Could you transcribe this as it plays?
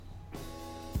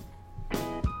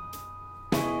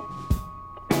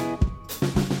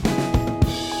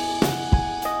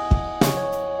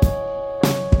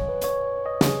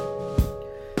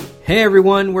Hey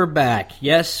everyone, we're back.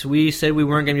 Yes, we said we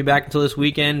weren't going to be back until this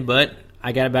weekend, but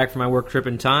I got it back from my work trip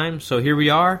in time, so here we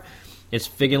are. It's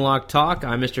Fig and Lock Talk.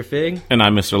 I'm Mr. Fig. And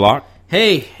I'm Mr. Lock.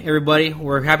 Hey everybody,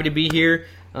 we're happy to be here.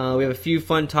 We have a few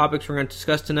fun topics we're going to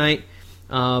discuss tonight.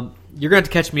 You're going to have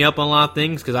to catch me up on a lot of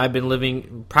things because I've been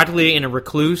living practically in a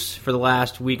recluse for the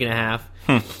last week and a half.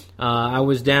 I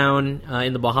was down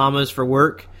in the Bahamas for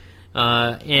work.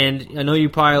 And I know a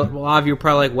lot of you are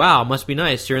probably like, wow, it must be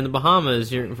nice. You're in the Bahamas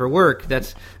for work.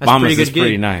 That's Bahamas pretty good is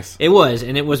pretty nice. It was,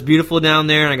 and it was beautiful down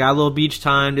there, and I got a little beach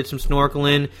time, did some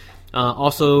snorkeling.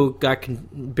 Also got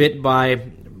bit by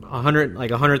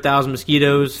 100,000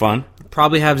 mosquitoes. Fun.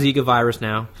 Probably have Zika virus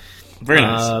now. Very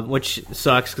nice. Which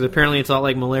sucks, because apparently it's not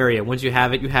like malaria. Once you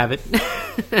have it, you have it.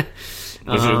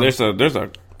 There's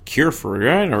a cure for it,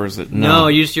 right? Or is it no?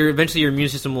 Eventually your immune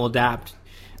system will adapt.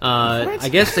 I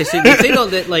guess they say though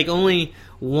that like only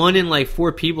 1 in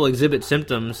 4 people exhibit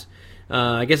symptoms.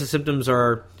 I guess the symptoms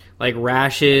are like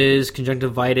rashes,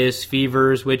 conjunctivitis,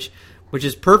 fevers, which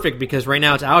is perfect because right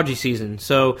now it's allergy season.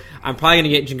 So I'm probably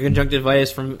going to get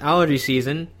conjunctivitis from allergy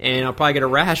season, and I'll probably get a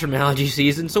rash from allergy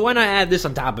season. So why not add this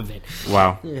on top of it?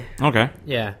 Wow. Okay.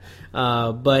 Yeah.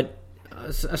 But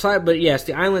yes,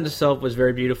 the island itself was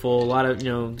very beautiful. A lot of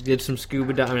did some some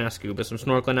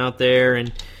snorkeling out there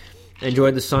and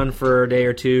enjoyed the sun for a day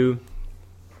or two,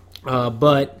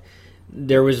 but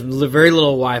there was very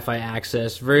little Wi-Fi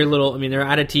access. Very little. I mean, they're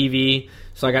out of TV,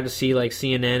 so I got to see like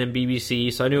CNN and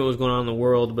BBC, so I knew what was going on in the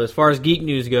world. But as far as geek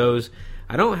news goes,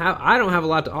 I don't have a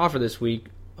lot to offer this week.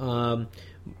 I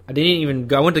went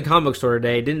to the comic book store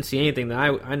today. Didn't see anything that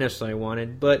I necessarily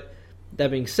wanted. But that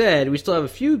being said, we still have a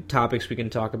few topics we can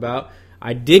talk about.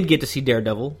 I did get to see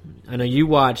Daredevil. I know you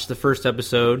watched the first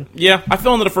episode. Yeah, I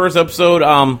fell into the first episode.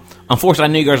 Unfortunately, I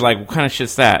knew you guys were like, what kind of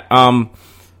shit's that?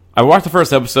 I watched the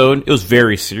first episode. It was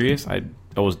very serious. I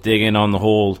was digging on the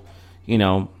whole,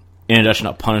 introduction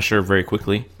of Punisher very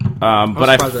quickly. But I was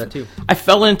surprised with that too. I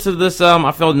fell into this.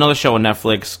 I fell another show on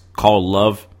Netflix called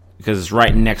Love because it's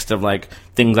right next to like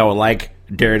things I would like: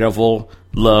 Daredevil,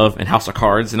 Love, and House of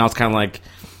Cards. And I was kind of like,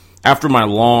 after my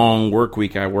long work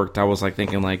week, I was like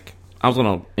thinking like, I was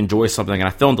going to enjoy something, and I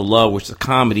fell into Love, which is a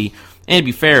comedy. And to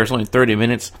be fair, it's only 30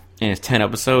 minutes, and it's 10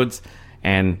 episodes.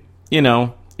 And,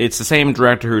 it's the same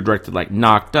director who directed, like,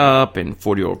 Knocked Up and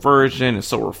 40-Year-Old Virgin and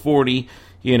So We're 40,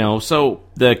 So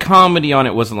the comedy on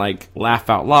it wasn't, like,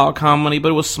 laugh-out-loud comedy, but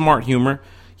it was smart humor.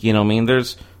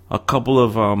 There's a couple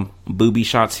of booby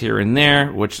shots here and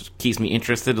there, which keeps me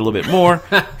interested a little bit more,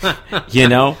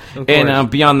 And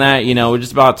beyond that,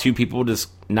 just about two people just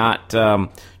not...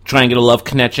 trying to get a love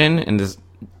connection, and just,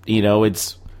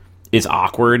 it's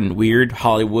awkward and weird,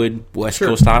 Hollywood West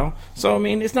Coast style. So I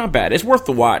mean, it's not bad. It's worth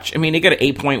the watch. I mean, they got an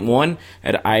 8.1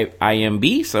 at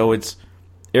IMDb, so it's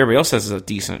everybody else says it's a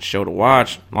decent show to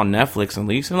watch on Netflix at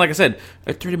least. And like I said,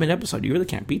 a 30-minute episode, you really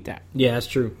can't beat that. Yeah, that's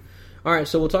true. All right,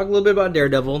 so we'll talk a little bit about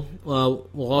Daredevil. We'll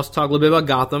also talk a little bit about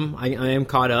Gotham. I am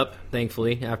caught up,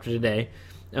 thankfully, after today.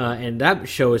 And that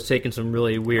show has taken some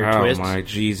really weird twists. Oh, my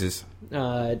Jesus.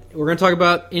 We're going to talk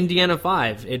about Indiana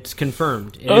 5. It's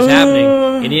confirmed. It is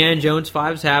happening. Indiana Jones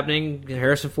 5 is happening.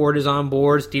 Harrison Ford is on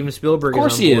board. Steven Spielberg is on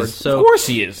board. Of course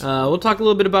he is. We'll talk a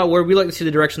little bit about where we like to see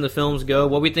the direction the films go,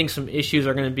 what we think some issues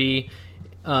are going to be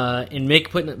in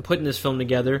putting this film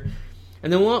together.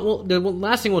 And then the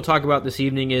last thing we'll talk about this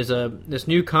evening is this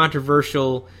new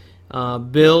controversial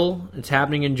bill. It's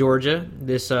happening in Georgia.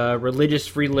 This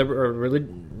religious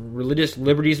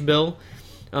liberties bill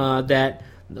that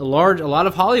a lot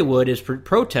of Hollywood is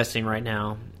protesting right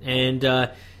now, and this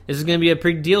is going to be a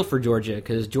big deal for Georgia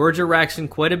because Georgia racks in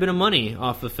quite a bit of money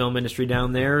off the film industry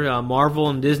down there. Marvel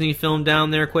and Disney film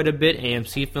down there quite a bit.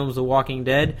 AMC films The Walking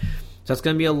Dead, so that's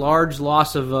going to be a large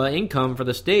loss of income for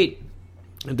the state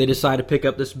if they decide to pick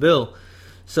up this bill.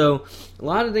 So a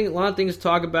lot of things to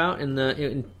talk about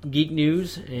in geek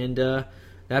news, and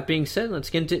that being said, let's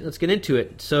get into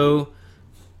it. So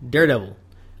Daredevil.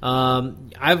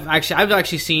 I've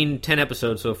actually seen 10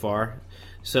 episodes so far.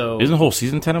 So isn't the whole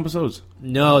season 10 episodes?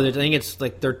 No, I think it's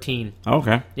like 13. Oh,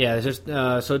 okay. Yeah,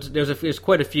 there's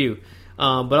quite a few.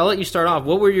 But I'll let you start off.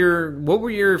 What were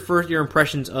your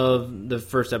impressions of the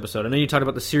first episode? I know you talked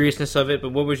about the seriousness of it, but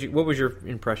what was your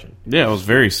impression? Yeah, it was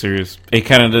very serious. It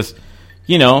kind of just,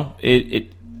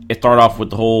 it started off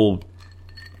with the whole.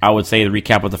 I would say the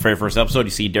recap of the very first episode. You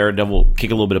see Daredevil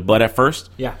kick a little bit of butt at first.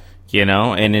 Yeah.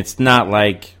 And it's not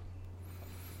like,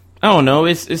 I don't know,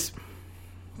 it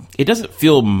doesn't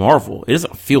feel Marvel. It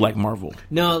doesn't feel like Marvel.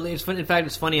 No, it's fun. In fact,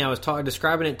 it's funny. I was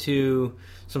describing it to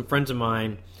some friends of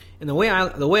mine, and the way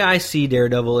I see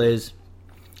Daredevil is,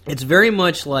 it's very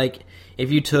much like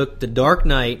if you took The Dark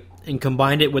Knight and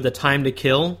combined it with A Time to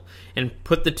Kill and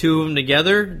put the two of them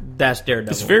together, that's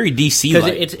Daredevil. It's very DC because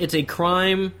like.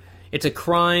 it's a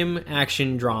crime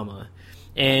action drama.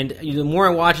 And the more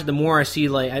I watch it, the more I see,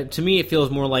 like, to me, it feels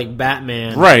more like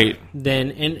Batman, right?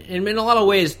 And in a lot of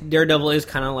ways, Daredevil is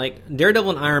kind of like Daredevil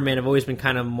and Iron Man have always been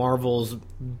kind of Marvel's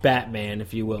Batman,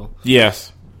 if you will.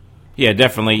 Yes, yeah,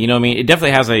 definitely. You know what I mean? It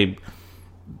definitely has a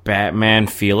Batman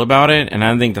feel about it, and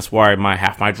I think that's why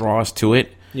half my draw is to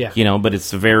it. Yeah, you know, but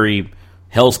it's a very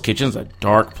Hell's Kitchen's a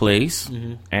dark place,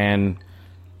 and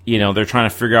you know they're trying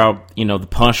to figure out. You know, the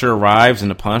Punisher arrives, and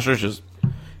the Punisher's just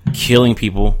killing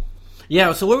people.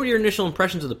 Yeah, so what were your initial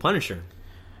impressions of the Punisher?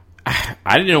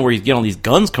 I didn't know where he's getting all these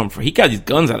guns come from. He got these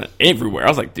guns out of everywhere. I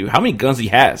was like, dude, how many guns he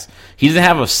has? He doesn't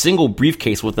have a single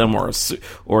briefcase with him or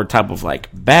a type of like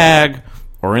bag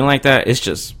or anything like that. It's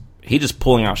just he just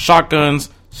pulling out shotguns,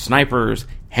 snipers,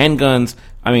 handguns.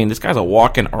 I mean, this guy's a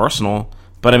walking arsenal.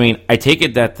 But I mean, I take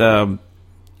it that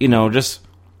you know, just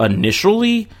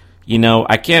initially, you know,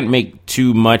 I can't make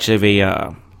too much of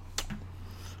a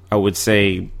I would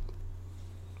say.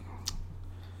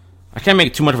 I can't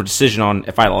make too much of a decision on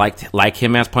if I like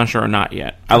him as Punisher or not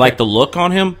yet. I like the look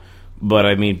on him, but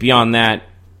I mean beyond that,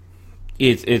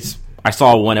 it's. I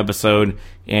saw one episode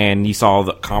and you saw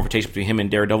the confrontation between him and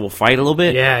Daredevil fight a little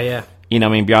bit. Yeah. You know,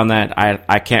 what I mean, beyond that,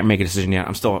 I can't make a decision yet.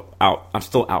 I'm still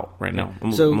out right now.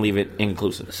 I'm gonna leave it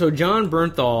inclusive. So John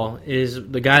Bernthal is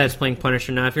the guy that's playing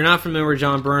Punisher. Now, if you're not familiar with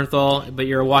John Bernthal, but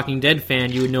you're a Walking Dead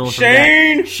fan, you would know him from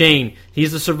that. Shane.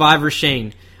 He's the survivor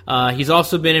Shane. He's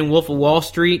also been in Wolf of Wall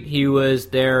Street. He was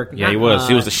there. Yeah, he was.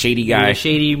 He was a shady guy.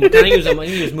 He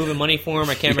was moving money for him.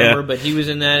 I can't remember, but he was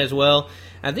in that as well.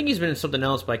 I think he's been in something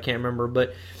else, but I can't remember.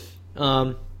 But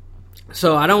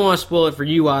so I don't want to spoil it for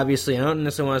you, obviously. I don't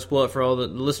necessarily want to spoil it for all the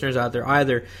listeners out there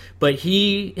either. But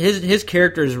his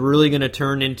character is really going to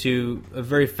turn into a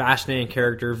very fascinating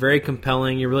character, very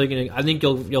compelling. You're really going to. I think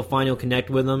you'll find you'll connect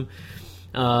with him.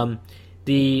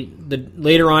 The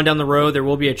later on down the road, there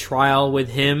will be a trial with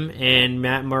him, and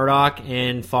Matt Murdock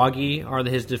and Foggy are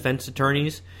his defense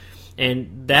attorneys,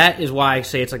 and that is why I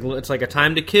say it's like A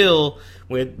Time to Kill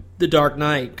with The Dark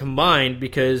Knight combined,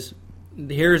 because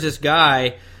here's this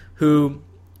guy who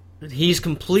he's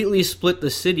completely split the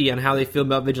city on how they feel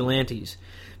about vigilantes.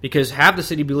 Because half the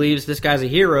city believes this guy's a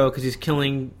hero because he's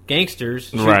killing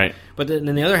gangsters, right? But then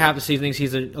the other half of the city thinks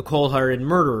he's a cold-hearted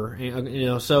murderer. You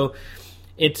know, so.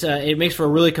 It makes for a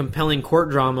really compelling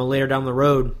court drama later down the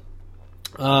road.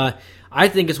 I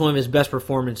think it's one of his best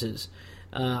performances.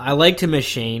 I liked him as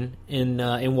Shane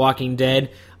in Walking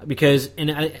Dead because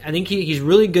I think he's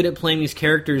really good at playing these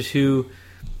characters who,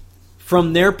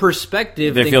 from their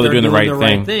perspective, they feel they're doing the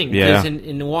right thing. Yeah. Because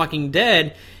in Walking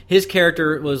Dead, his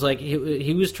character was like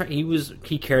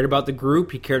he cared about the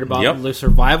group, he cared about the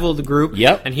survival of the group,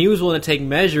 and he was willing to take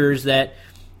measures that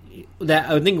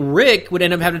I think Rick would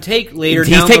end up having to take later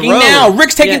down the road. He's taking now.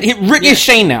 Rick's taking. Rick is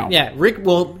Shane now. Yeah, Rick.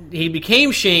 Well, he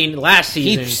became Shane last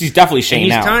season. He's definitely Shane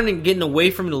now. He's kind of getting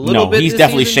away from it a little bit. No, he's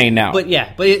definitely season. Shane now. But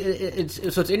yeah, it's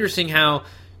interesting how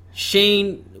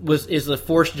Shane is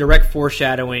the direct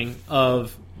foreshadowing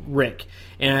of Rick,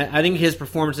 and I think his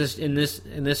performance in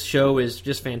this show is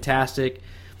just fantastic.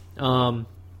 So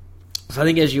I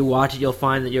think as you watch it, you'll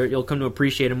find that you'll come to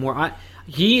appreciate him more.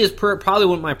 He is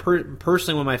probably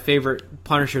personally one of my favorite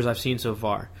Punishers I've seen so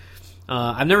far.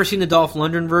 I've never seen the Dolph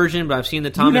Lundgren version, but I've seen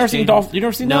the Thomas. You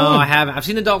never seen that? No, one? I haven't. I've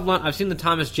seen the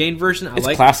Thomas Jane version. It's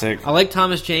classic. I like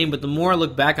Thomas Jane, but the more I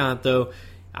look back on it, though,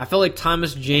 I felt like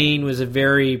Thomas Jane was a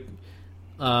very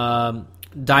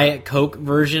Diet Coke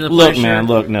version of Punisher.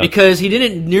 No, because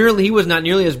he was not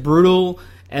nearly as brutal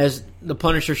as the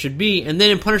Punisher should be. And then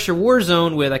in Punisher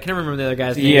Warzone with, I can't remember the other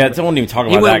guy's name. Yeah, don't even talk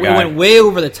about that guy. He went way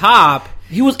over the top.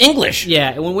 He was English.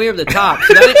 Yeah, it went way over the top.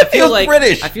 So I feel like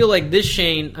British. I feel like this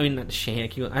Shane. I mean, not Shane.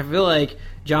 I feel like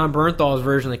John Bernthal's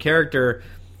version of the character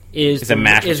is it's a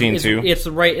match between two. It's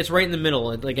right in the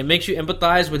middle. It makes you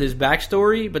empathize with his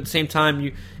backstory, but at the same time,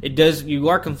 you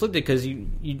are conflicted because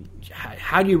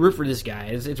how do you root for this guy?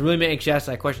 It really makes you ask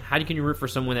that question. How can you root for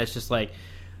someone that's just like,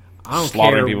 I don't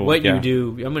care people, what you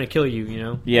do, I'm going to kill you, you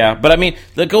know? Yeah, but I mean,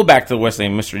 go back to what's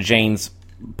name, Mr. Jane's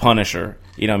Punisher.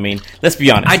 You know what I mean? Let's be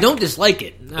honest. I don't dislike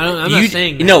it. I'm not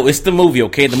saying that. No, it's the movie,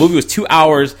 okay? The movie was 2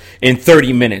 hours and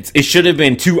 30 minutes. It should have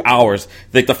been 2 hours.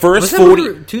 Like the first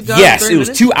 40... Yes, it was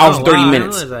 2 hours and 30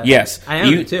 minutes. Yes. I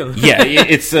have it too. Yeah,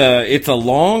 it's a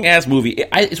long-ass movie.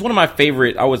 It's one of my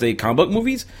favorite, I would say, comic book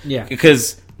movies. Yeah.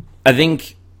 Because I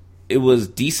think it was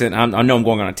decent. I know I'm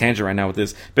going on a tangent right now with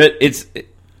this, but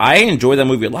I enjoy that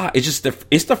movie a lot. It's just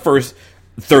it's the first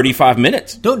 35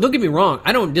 minutes. Don't get me wrong.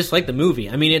 I don't dislike the movie.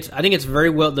 I mean, I think it's very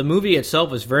well. The movie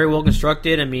itself is very well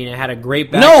constructed. I mean, it had a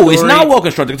great backstory. No, it's not well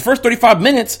constructed. The first 35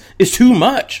 minutes is too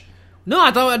much. No,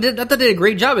 I thought they did a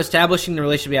great job establishing the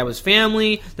relationship he had with his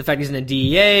family, the fact he's in a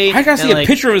DEA. I gotta see a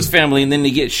picture of his family, and then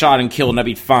they get shot and killed, and that'd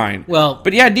be fine. Well,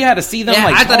 but the idea to see them, yeah,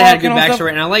 like, I thought it had a good backstory, stuff.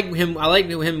 and I like him. I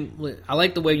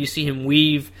like the way you see him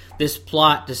weave this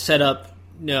plot to set up.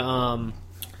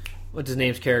 What's his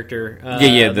name's character? The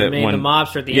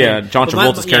mobster at the end. Yeah, John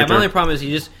Travolta's character. My only problem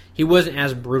is he wasn't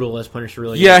as brutal as Punisher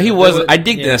really. Yeah, he was. I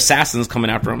dig the assassins coming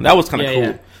after him. That was kind of cool.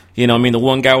 Yeah. You know what I mean? The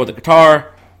one guy with the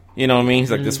guitar. You know what I mean? He's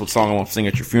like, this is what song I want to sing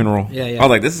at your funeral. Yeah. I was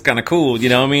like, this is kind of cool. You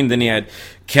know what I mean? Then he had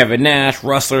Kevin Nash,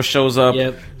 Rustler shows up.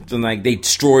 Yep. Then like they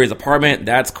destroy his apartment.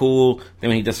 That's cool. Then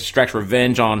when he does extract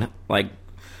revenge on John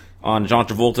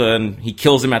Travolta and he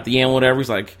kills him at the end, whatever.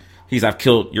 I've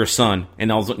killed your son. And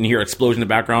you hear an explosion in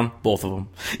the background. Both of them.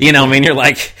 You know what I mean? You're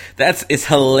like, it's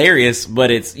hilarious,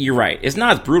 but you're right. It's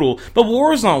not as brutal. But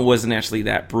Warzone wasn't actually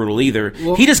that brutal either.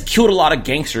 Well, he just killed a lot of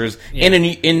gangsters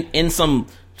in some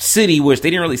city, which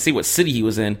they didn't really say what city he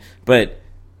was in, but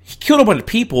he killed a bunch of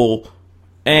people,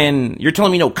 and you're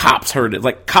telling me no cops heard it.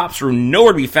 Like, cops were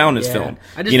nowhere to be found in this film.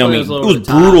 I just it was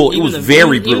brutal. It was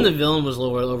very brutal. Even the villain was a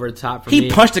little over the top for me. He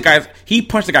punched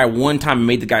the guy one time and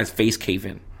made the guy's face cave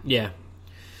in. Yeah.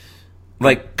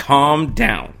 Like, calm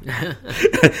down.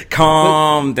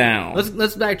 Calm down.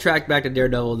 Let's backtrack back to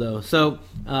Daredevil, though. So,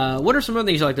 what are some other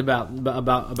things you liked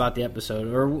about the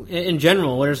episode, or in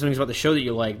general, what are some things about the show that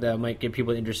you like that might get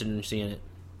people interested in seeing it?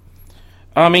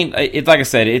 I mean, it's like I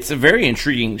said, it's a very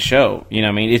intriguing show. You know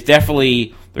what I mean? It's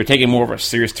definitely, they're taking more of a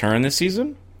serious turn this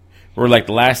season. Or like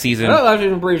the last season. Oh, last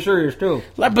season was pretty serious too.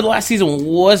 But the last season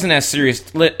wasn't as serious.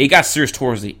 It got serious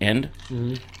towards the end.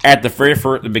 Mm-hmm. At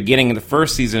the beginning of the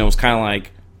first season, it was kind of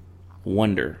like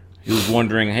wonder. He was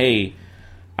wondering, hey,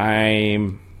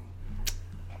 I'm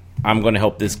going to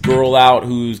help this girl out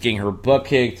who's getting her butt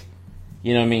kicked.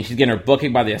 You know what I mean? She's getting her butt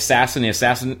kicked by the assassin. The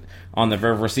assassin on the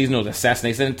very first season was an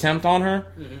assassination attempt on her.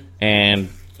 Mm-hmm. And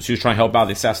she was trying to help out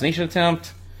the assassination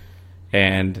attempt.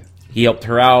 And he helped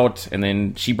her out, and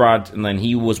then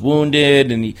he was wounded,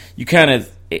 and you kind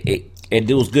of, it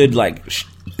was good, like,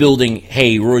 building,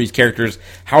 hey, who are these characters,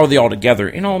 how are they all together?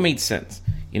 It all made sense.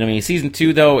 You know what I mean? Season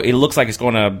 2, though, it looks like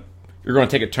you're going to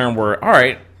take a turn where, all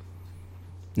right,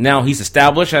 now he's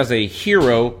established as a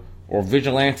hero, or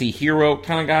vigilante hero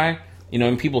kind of guy. You know,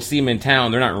 and people see him in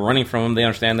town, they're not running from him, they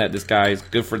understand that this guy is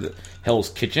good for the Hell's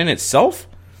Kitchen itself.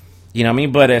 You know what I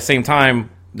mean? But at the same time,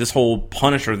 this whole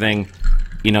Punisher thing,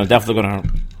 you know, definitely going to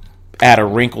add a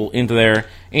wrinkle into there.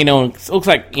 You know, it looks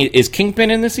like, is Kingpin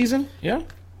in this season? Yeah?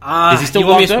 Is he still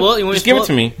locked up? Just give it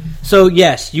to me. So,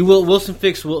 yes, you will. Wilson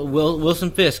Fisk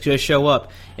will show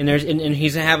up. And he's going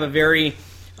to have a very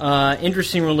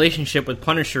interesting relationship with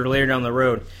Punisher later down the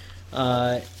road.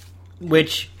 So,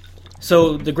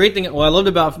 the great thing, what I loved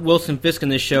about Wilson Fisk in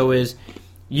this show is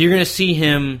you're going to see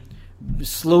him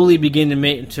slowly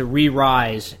begin to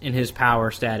re-rise in his power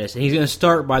status, and he's going to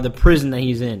start by the prison that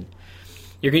he's in.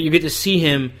 You get to see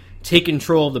him take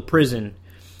control of the prison,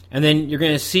 and then you're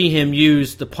going to see him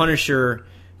use the Punisher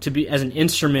to be as an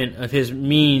instrument of his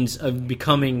means of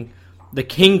becoming the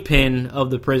kingpin of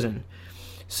the prison.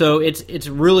 So it's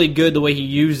really good the way he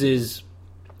uses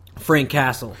Frank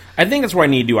Castle. I think that's what I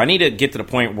need to do. I need to get to the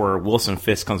point where Wilson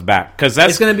Fisk comes back, because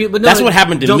that's what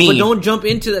happened to me. But don't jump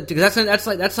into that, because that's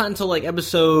not until like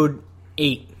episode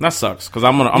 8. That sucks, because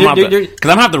I'm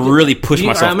gonna have to really push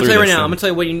myself. I'm gonna tell you right now. I'm gonna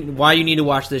tell you why you need to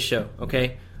watch this show.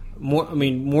 Okay, I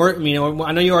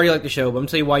know you already like the show, but I'm gonna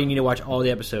tell you why you need to watch all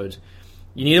the episodes.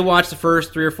 You need to watch the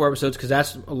first 3 or 4 episodes, because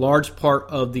that's a large part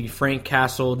of the Frank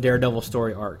Castle Daredevil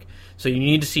story arc. So you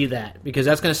need to see that, because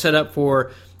that's going to set up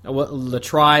for the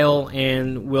trial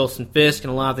and Wilson Fisk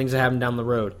and a lot of things that happen down the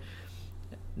road.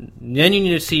 Then you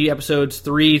need to see episodes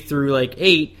 3 through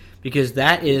 8, because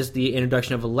that is the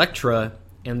introduction of Elektra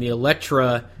and the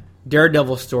Elektra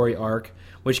Daredevil story arc,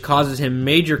 which causes him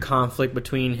major conflict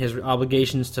between his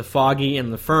obligations to Foggy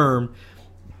and the firm.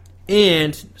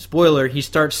 And, spoiler, he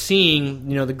starts seeing,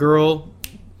 the girl,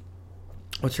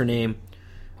 what's her name?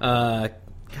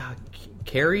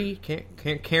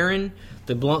 Karen?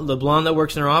 The blonde that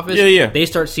works in her office. Yeah. They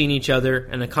start seeing each other,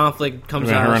 and the conflict comes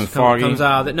out. Her and Foggy. Comes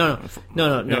out. No.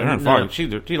 Her and Foggy.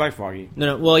 She liked Foggy.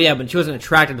 No. Well, yeah, but she wasn't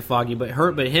attracted to Foggy. But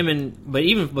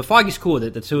Foggy's cool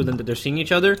that the two of them that they're seeing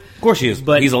each other. Of course, she is.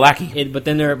 But he's a lackey. But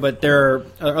there are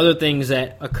other things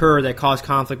that occur that cause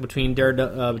conflict between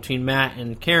Matt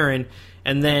and Karen,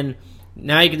 and then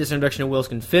now you get this introduction of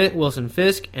Wilson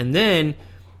Fisk, and then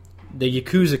the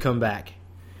Yakuza come back.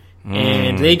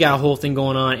 And they got a whole thing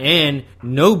going on. And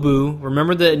Nobu,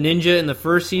 remember the ninja in the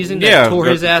first season that tore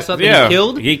his ass up and he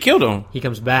killed? He killed him. He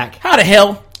comes back. How the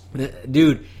hell?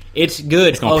 Dude, it's good.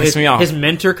 It's going to piss me off. His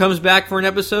mentor comes back for an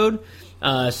episode.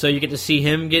 So you get to see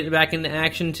him get back into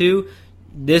action too.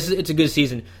 It's a good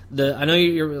season. I know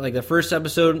you're like the first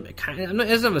episode. It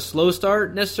doesn't have a slow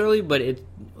start necessarily, but it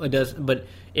does. But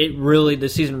the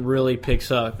season really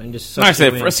picks up and just. Like I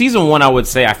said, for season 1, I would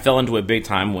say I fell into it big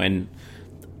time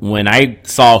when I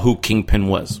saw who Kingpin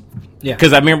was. Yeah,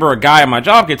 because I remember a guy at my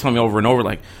job kept telling me over and over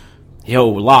like, "Yo,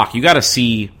 Locke, you got to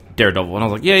see Daredevil," and I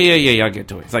was like, "Yeah, I'll get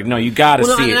to it." It's like, "No, you got to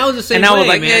see it." And I was the same and I was way,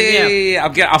 like,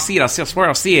 man. "Yeah, I'll see it. I swear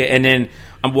I'll see it." And then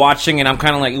I'm watching, and I'm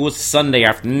kind of like, it was Sunday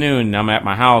afternoon, and I'm at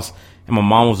my house, and my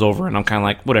mom was over, and I'm kind of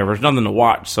like, whatever, there's nothing to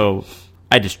watch, so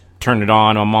I just turned it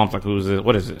on. My mom's like, "Who's this?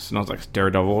 What is this?" And I was like, "It's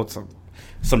Daredevil. It's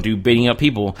some dude beating up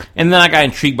people." And then I got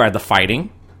intrigued by the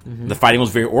fighting. Mm-hmm. The fighting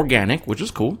was very organic, which is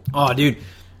cool. Oh, dude.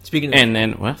 Speaking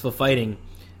of the fighting,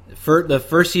 for the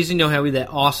first season, you know how we that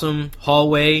awesome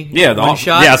hallway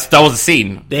shot? Yes, that was the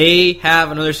scene. They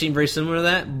have another scene very similar to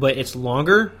that, but it's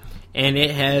longer, and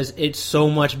it's so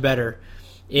much better.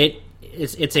 It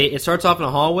starts off in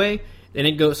a hallway, then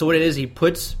it goes. So what it is, he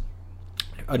puts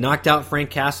a knocked out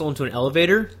Frank Castle into an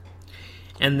elevator,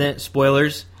 and then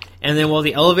spoilers. And then while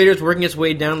the elevator is working its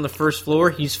way down to the first floor,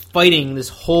 he's fighting this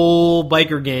whole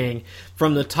biker gang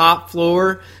from the top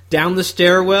floor down the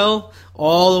stairwell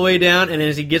all the way down. And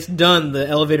as he gets done, the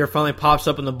elevator finally pops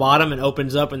up in the bottom and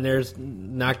opens up, and there's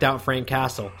knocked out Frank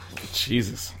Castle.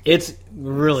 Jesus, it's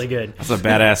really good. That's a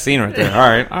badass scene right there. All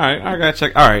right, I gotta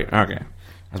check. All right, okay,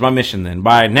 that's my mission then.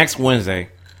 By next Wednesday,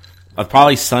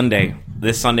 probably Sunday.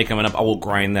 This Sunday coming up, I will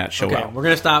grind that show out. We're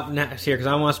gonna stop here because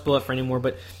I don't want to spoil it for any more,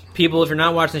 but. People, if you're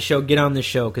not watching the show, get on this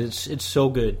show because it's so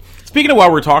good. Speaking of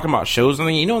while we're talking about shows,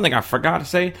 you know one thing I forgot to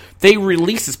say? They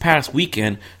released this past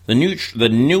weekend the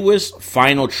newest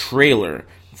final trailer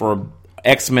for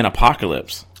X-Men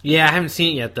Apocalypse. Yeah, I haven't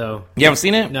seen it yet though. You haven't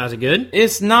seen it? No, is it good?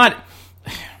 It's not.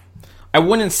 I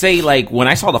wouldn't say like when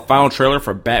I saw the final trailer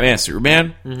for Batman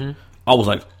Superman, I was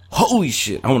like, "Holy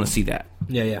shit! I want to see that."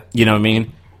 Yeah. You know what I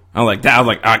mean? I was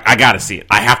like, I gotta see it.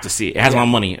 I have to see it. It has my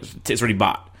money. It's already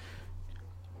bought.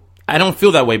 I don't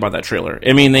feel that way about that trailer.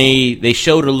 I mean, they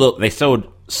showed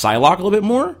Psylocke a little bit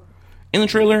more in the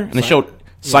trailer, and they showed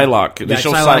Psylocke. They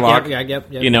showed Psylocke,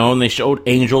 yep. You know, and they showed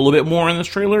Angel a little bit more in this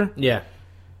trailer. Yeah.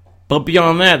 But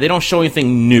beyond that, they don't show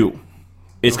anything new.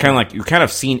 It's kind of like you're kind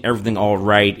of seeing everything all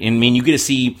right. And I mean, you get to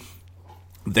see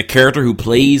the character who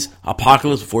plays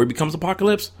Apocalypse before he becomes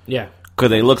Apocalypse. Yeah.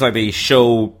 Because it looks like they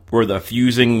show where the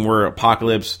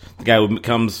the guy who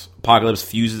becomes Apocalypse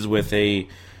fuses with a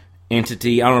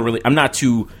entity. I'm not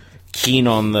too keen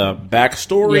on the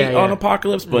backstory on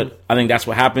Apocalypse, but I think that's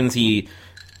what happens.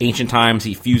 Ancient times,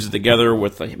 he fuses together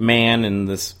with a man and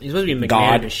this he's supposed to be a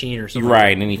god machine or something.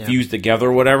 Right, and he fused together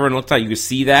or whatever, and it looks like you can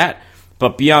see that.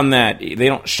 But beyond that, they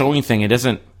don't show anything. It's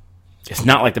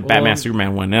not like the Batman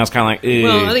Superman one. Now it's kind of like,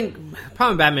 well, I think the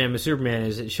problem with Batman and Superman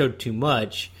is it showed too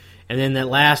much. And then that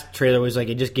last trailer was like,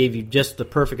 it just gave you just the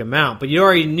perfect amount. But you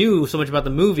already knew so much about the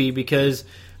movie because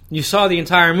you saw the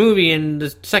entire movie in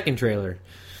the second trailer.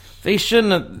 They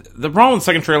shouldn't have. The problem with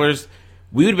second trailers,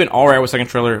 we would have been all right with second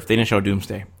trailer if they didn't show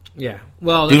Doomsday. Yeah.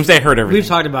 Well, Doomsday hurt everything. We've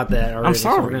talked about that already. I'm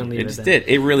sorry. So we're gonna leave it just did.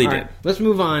 It really did. Right, let's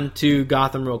move on to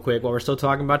Gotham real quick while we're still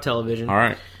talking about television. All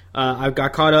right. I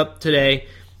got caught up today.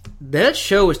 That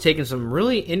show is taking some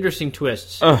really interesting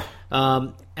twists.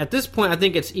 At this point, I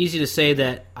think it's easy to say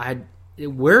that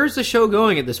where is the show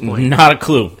going at this point? Not a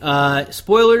clue.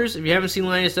 Spoilers, if you haven't seen the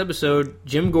latest episode,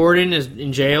 Jim Gordon is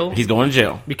in jail. He's going to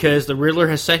jail. Because the Riddler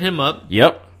has set him up.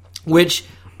 Yep. Which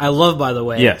I love, by the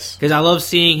way. Yes. Because I love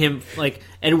seeing him, like,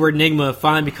 Edward Nygma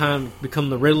finally become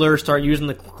the Riddler, start using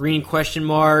the green question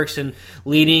marks and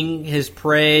leading his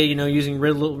prey, using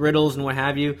riddles and what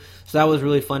have you. So that was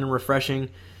really fun and refreshing.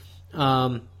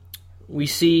 We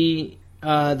see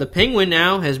the Penguin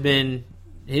now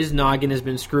his noggin has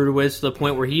been screwed with to the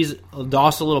point where he's a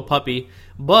docile little puppy,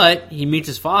 but he meets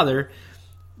his father.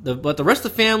 But the rest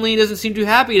of the family doesn't seem too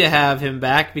happy to have him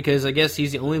back because I guess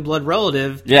he's the only blood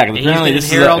relative. Yeah, because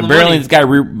apparently this guy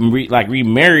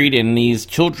remarried and these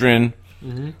children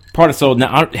part of. So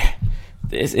now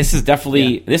this is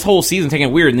definitely this whole season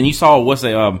taking weird. And then you saw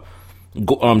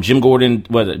Jim Gordon.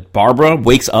 Barbara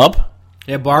wakes up.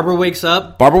 Yeah, Barbara wakes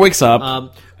up.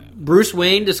 Bruce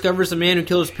Wayne discovers the man who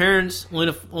killed his parents,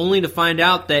 only to find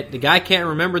out that the guy can't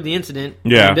remember the incident.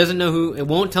 Yeah, he doesn't know who. It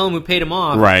won't tell him who paid him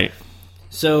off. Right.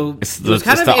 So it's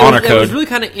the honor code. It was really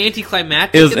kind of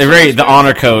anticlimactic. It was the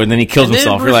honor code, and then he kills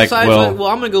himself. You're like, well,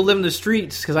 I'm going to go live in the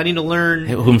streets because I need to learn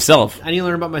himself. I need to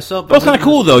learn about myself. But it's kind of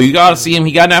cool though. You got to see him.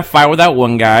 He got in that fight with that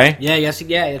one guy. Yeah,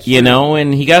 it's you know,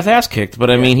 and he got his ass kicked. But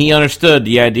I mean, he understood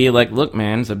the idea. Like, look,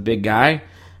 man, he's a big guy.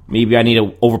 Maybe I need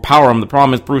to overpower him. The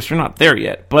problem is, Bruce, you're not there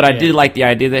yet. But I did like the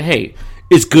idea that hey,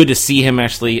 it's good to see him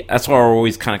actually. That's what I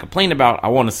always kind of complain about. I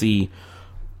want to see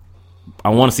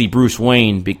Bruce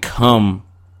Wayne become.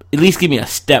 At least give me a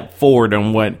step forward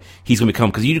on what he's going to become,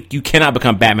 because you cannot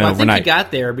become Batman overnight. I think he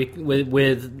got there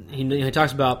with he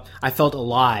talks about, I felt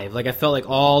alive. Like, I felt like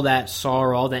all that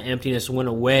sorrow, all that emptiness went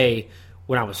away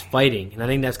when I was fighting. And I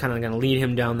think that's kind of going to lead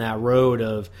him down that road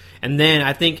of... And then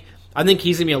I think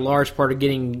he's going to be a large part of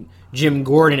getting Jim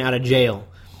Gordon out of jail.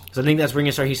 Because I think that's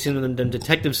where he's seeing them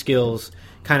detective skills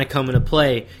kind of come into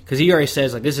play. Because he already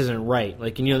says, like, this isn't right.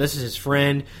 Like, this is his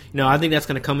friend. I think that's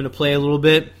going to come into play a little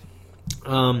bit.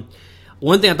 One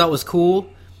thing I thought was cool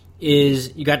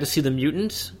is you got to see the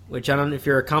mutants, which I don't know if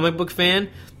you're a comic book fan.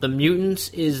 The mutants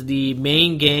is the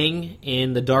main gang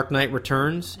in The Dark Knight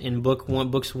Returns in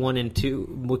books 1 and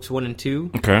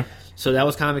 2. Okay. So that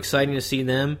was kind of exciting to see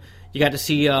them. You got to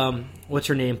see what's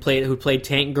her name who played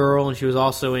Tank Girl, and she was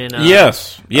also in League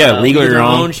of Your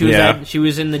Own. She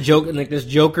was in the Joker, like this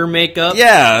Joker makeup.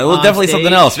 Yeah, it was definitely stage.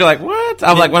 Something else. You're like, what?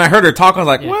 I was like, when I heard her talk, I was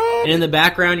like, what? And in the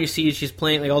background, you see she's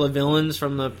playing like all the villains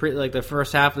from the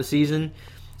first half of the season.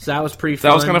 So that was pretty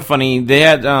fun. That was kind of funny. They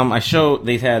had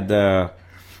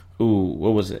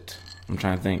what was it? I'm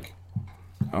trying to think.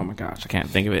 Oh my gosh, I can't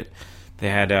think of it. They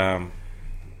had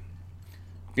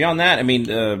beyond that. I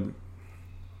mean.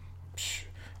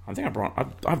 I think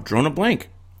I've drawn a blank.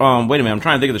 Wait a minute, I'm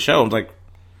trying to think of the show. I'm like,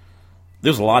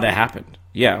 there's a lot that happened.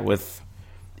 Yeah, I'm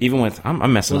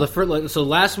messing up. So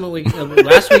last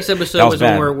week's episode was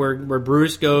one where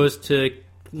Bruce wants to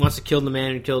kill the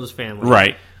man who killed his family.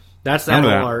 Right. That's that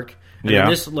whole arc. And then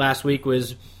this last week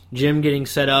was Jim getting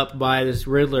set up by this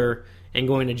Riddler and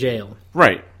going to jail.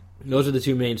 Right. Those are the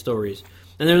two main stories.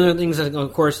 And then there are things that,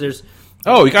 of course, there's...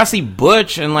 Oh, you gotta see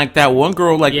Butch and like that one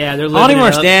girl. Like, yeah, they're. I don't even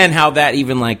understand how that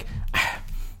even like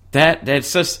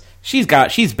that's just she's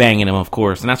banging him, of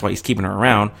course, and that's why he's keeping her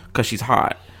around because she's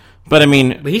hot. But I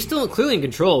mean, but he's still clearly in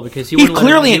control because he wouldn't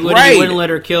let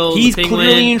her kill. He's the penguin,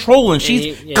 clearly in control, and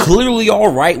she's clearly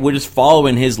all right with just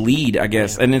following his lead, I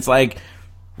guess. Yeah. And it's like,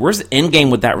 where's the end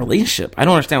game with that relationship? I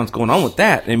don't understand what's going on with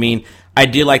that. I mean, I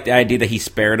did like the idea that he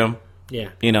spared him.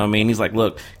 Yeah, you know what I mean? He's like,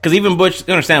 look, because even Butch,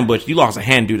 you understand, Butch, you lost a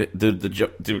hand due to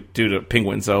the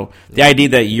penguin. So the idea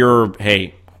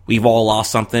that we've all lost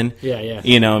something. Yeah.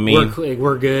 You know what I mean?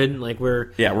 We're good. Like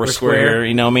we're square.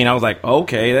 You know what I mean? I was like,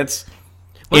 okay, that's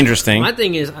interesting. My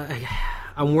thing is,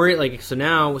 I'm worried. Like, so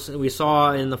now we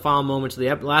saw in the final moments of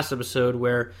the last episode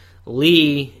where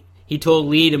he told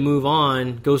Lee to move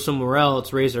on, go somewhere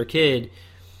else, raise her kid.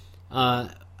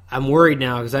 I'm worried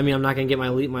now because I'm not going to get my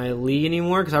Lee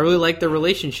anymore because I really like their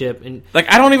relationship and like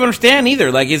I don't even understand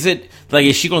either. Like, is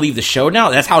she going to leave the show now?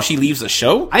 That's how she leaves the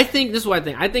show. I think this is what I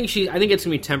think. I think it's going to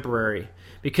be temporary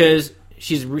because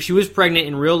she was pregnant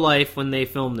in real life when they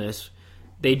filmed this.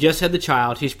 They just had the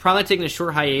child. She's probably taking a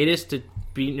short hiatus to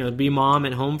be mom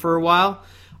at home for a while.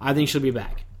 I think she'll be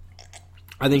back.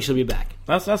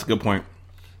 That's a good point.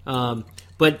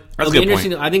 But it'll be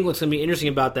interesting. I think what's going to be interesting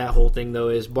about that whole thing, though,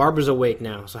 is Barbara's awake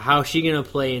now. So how is she going to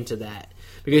play into that?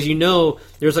 Because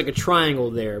there's like a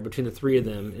triangle there between the three of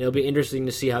them. It'll be interesting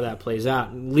to see how that plays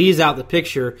out. Lee's out the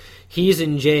picture. He's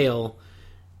in jail.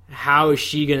 How is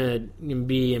she going to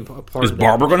be a part of that? Is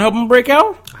Barbara going to help him break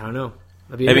out? I don't know.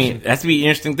 That's to be an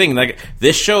interesting thing. Like,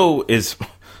 this show is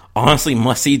honestly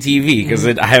must-see TV because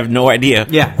I have no idea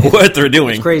what they're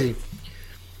doing. It's crazy.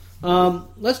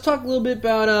 Let's talk a little bit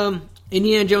about...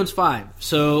 Indiana Jones 5.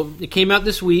 So it came out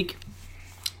this week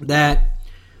that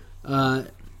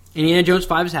Indiana Jones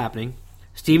 5 is happening.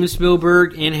 Steven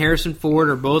Spielberg and Harrison Ford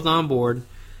are both on board.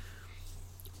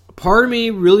 Part of me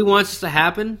really wants this to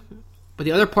happen, but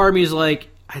the other part of me is like,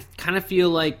 I kind of feel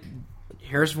like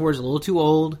Harrison Ford is a little too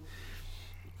old.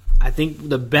 I think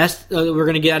the best we're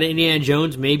going to get out of Indiana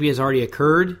Jones maybe has already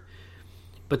occurred.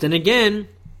 But then again,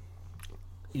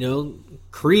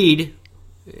 Creed...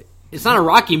 It's not a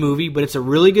Rocky movie, but it's a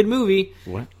really good movie.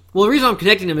 What? Well, the reason I'm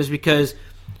connecting them is because...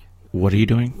 What are you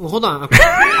doing? Well, hold on. Okay. All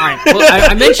right. Well,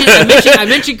 I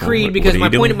mentioned Creed because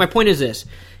my point is this.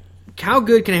 How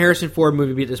good can a Harrison Ford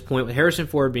movie be at this point, with Harrison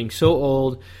Ford being so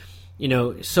old,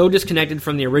 so disconnected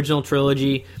from the original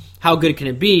trilogy? How good can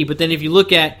it be? But then if you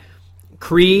look at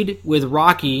Creed with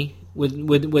Rocky, with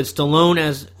Stallone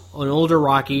as an older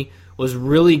Rocky, was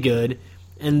really good.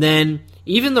 And then...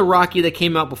 Even the Rocky that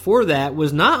came out before that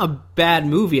was not a bad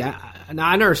movie. I Now,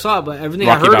 I never saw it, but everything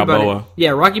Rocky I heard Balboa. about it, yeah,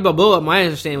 Rocky Balboa. My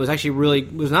understanding was actually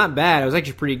was not bad. It was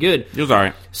actually pretty good. It was all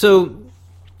right. So,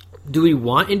 do we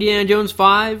want Indiana Jones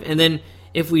 5? And then,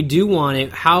 if we do want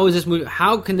it, how is this movie?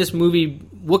 How can this movie?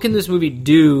 What can this movie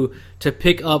do to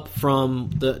pick up from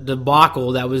the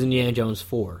debacle that was Indiana Jones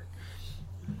 4?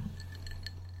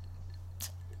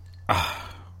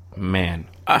 Man,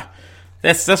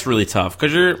 that's really tough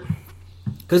because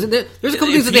there's a couple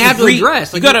things that they have to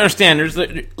address. Like, you got to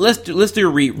understand. Let's do a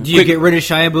Do you get rid of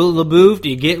Shia LaBeouf? Do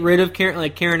you get rid of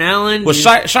Karen Allen? Well,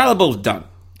 Shia LaBeouf's done.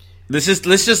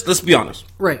 Let's be honest.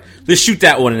 Right. Let's shoot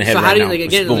that one in the head. So how do you now.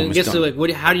 again? Boom, it gets to like what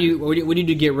do you do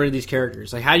to get rid of these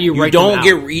characters? Like how do you write them out?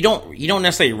 You don't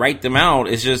necessarily write them out.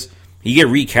 It's just you get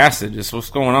recasted. It's what's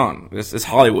going on. It's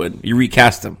Hollywood. You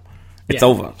recast them. It's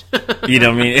over. You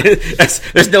know what I mean?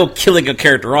 There's no killing a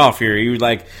character off here. You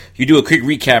do a quick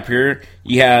recap here.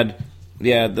 You had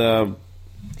the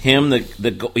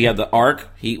Ark.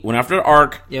 He went after the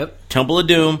Ark. Yep. Temple of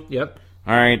Doom. Yep.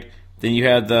 All right. Then you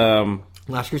had the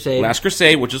Last Crusade. Last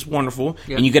Crusade, which is wonderful.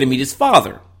 Yep. And you get to meet his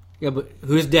father. Yeah, but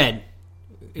who's dead?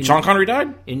 Sean Connery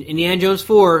died? In Indiana Jones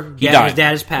 4, he died. His dad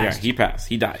has passed. Yeah, he passed.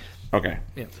 He died. Okay.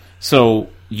 Yeah. So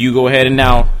you go ahead and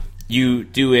now you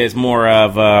do as more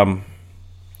of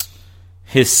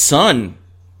his son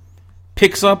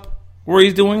picks up where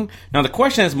he's doing. Now the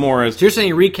question is more is... So you're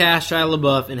saying recast Shia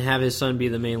LaBeouf and have his son be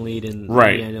the main lead in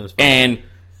Indiana Jones 5. And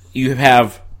you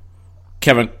have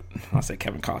Kevin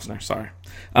Costner, sorry.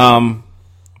 I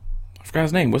forgot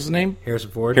his name. What's his name?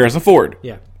 Harrison Ford.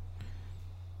 Yeah.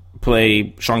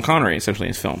 Play Sean Connery, essentially,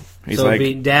 in his film. He's so like...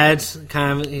 it'd be dad's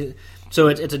kind of... So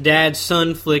it's a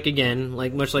dad-son flick again,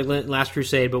 much like Last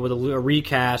Crusade, but with a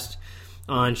recast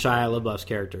on Shia LaBeouf's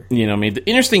character. You know what I mean? The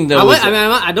interesting, though...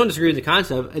 I don't disagree with the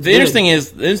concept. The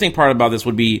interesting part about this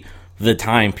would be the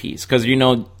timepiece. Because,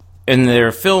 in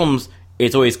their films,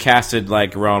 it's always casted,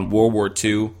 around World War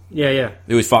II. Yeah.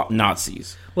 They always fought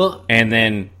Nazis. Well... And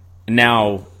then,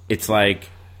 now, it's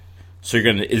so is it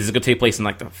going to take place in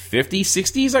the 50s,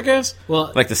 60s, I guess?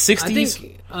 Well, the 60s?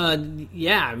 I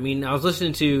think, I was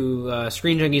listening to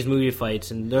Screen Junkies movie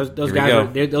fights, and those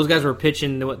guys were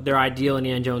pitching what their ideal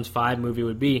Indiana Jones 5 movie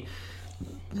would be.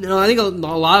 I think a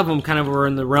lot of them kind of were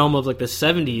in the realm of the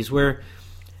 70s, where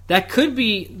that could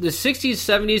be the 60s,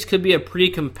 70s could be a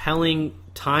pretty compelling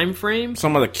time frame.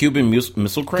 Some of the Cuban Missile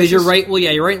Crisis. Because you're right. Well,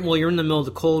 yeah, you're right. Well, you're in the middle of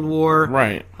the Cold War.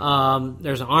 Right.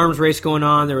 There's an arms race going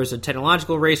on. There was a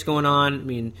technological race going on. I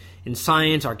mean, in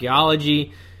science,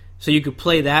 archaeology. So you could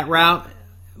play that route.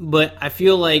 But I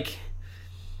feel like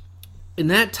in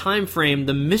that time frame,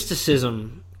 the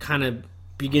mysticism kind of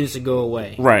begins to go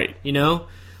away. Right.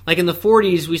 Like in the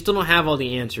 40s, we still don't have all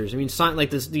the answers. I mean,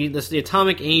 the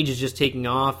atomic age is just taking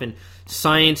off, and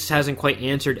science hasn't quite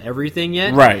answered everything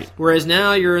yet. Right. Whereas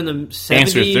now you're in the 70s.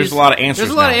 Answers. There's a lot of answers.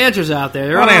 There's a lot of answers out there.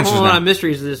 There are a whole lot of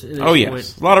mysteries. At this yes,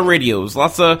 point. A lot of radios,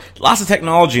 lots of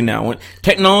technology now.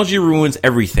 Technology ruins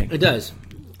everything. It does.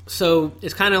 So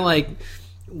it's kind of like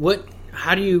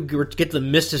how do you get the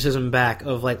mysticism back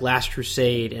of Last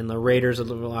Crusade and the Raiders of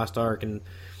the Lost Ark and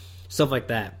stuff like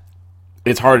that?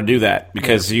 It's hard to do that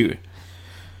because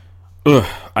I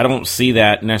don't see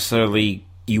that necessarily.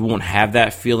 You won't have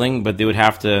that feeling, but they would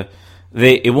have to.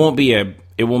 It won't be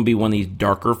one of these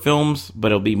darker films,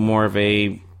 but it'll be more of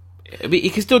a.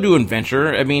 It can still do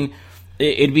adventure. I mean,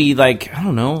 it'd be I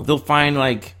don't know. They'll find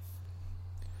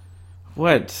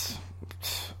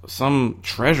some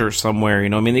treasure somewhere. I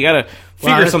mean, they gotta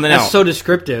figure something out. That's so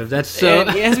descriptive. That's so. It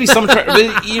has to be some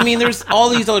treasure. There's all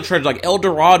these other treasures like El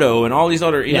Dorado and all these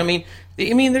other. You know what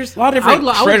I mean, there's a lot of different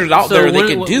treasures out there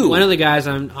they could do. One of the guys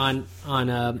on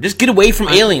just get away from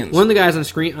aliens. One of the guys on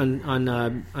screen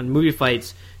on movie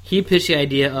fights, he pitched the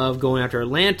idea of going after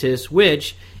Atlantis,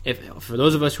 which, for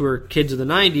those of us who were kids of the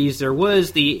 '90s, there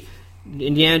was the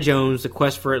Indiana Jones: The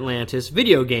Quest for Atlantis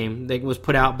video game that was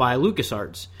put out by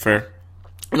LucasArts. Fair.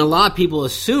 And a lot of people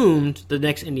assumed the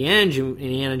next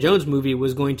Indiana Jones movie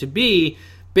was going to be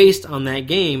based on that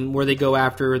game where they go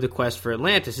after the quest for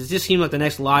Atlantis. It just seemed like the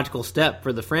next logical step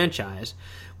for the franchise.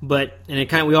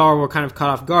 We all were kind of caught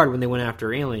off guard when they went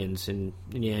after aliens in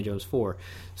Indiana Jones 4.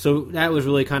 So that was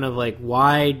really kind of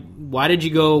why did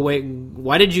you go away?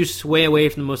 Why did you sway away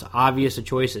from the most obvious of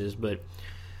choices? But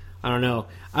I don't know.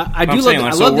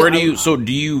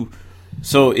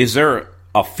 So is there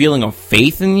a feeling of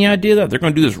faith in the idea that they're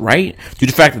going to do this right? Due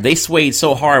to the fact that they swayed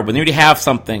so hard when they already have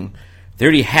something. They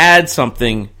already had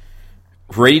something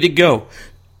ready to go,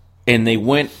 and they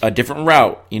went a different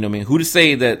route. Who to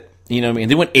say that?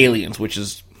 They went aliens, which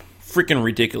is freaking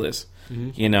ridiculous.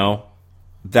 Mm-hmm.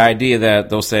 The idea that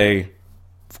they'll say,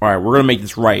 "All right, we're going to make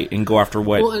this right," and go after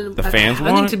what the fans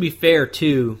want. I think to be fair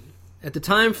too, at the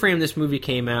time frame this movie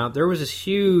came out, there was this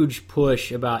huge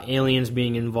push about aliens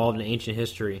being involved in ancient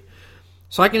history.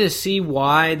 So I can just see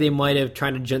why they might have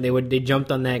tried to jump. They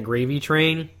jumped on that gravy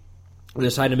train and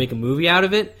decided to make a movie out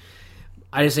of it.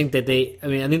 I just think that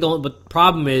I think but the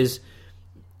problem is,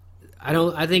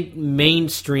 I think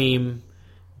mainstream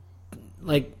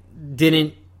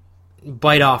didn't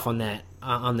bite off on that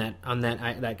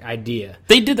idea.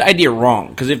 They did the idea wrong,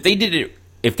 because if they did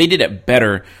it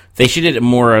better, they should have did it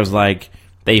more as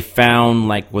they found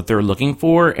what they were looking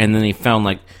for, and then they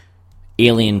found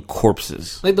alien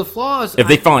corpses. The flaws. If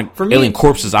they found alien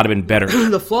corpses, I'd have been better.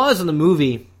 The flaws in the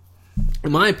movie,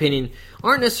 in my opinion,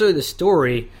 aren't necessarily the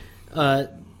story.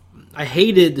 I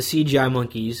hated the CGI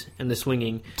monkeys and the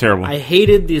swinging. Terrible. I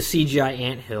hated the CGI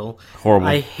anthill. Horrible.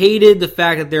 I hated the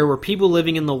fact that there were people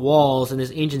living in the walls in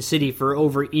this ancient city for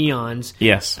over eons.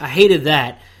 Yes. I hated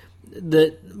that.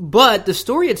 But the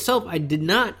story itself, I did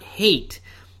not hate.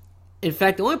 In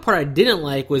fact, the only part I didn't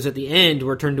like was at the end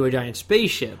where it turned to a giant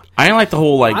spaceship. I didn't like the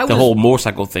whole whole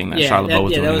motorcycle thing that Shia LaBeouf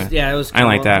was doing. That was I didn't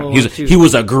like that. He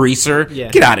was a greaser.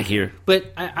 Yeah. Get out of here.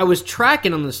 But I was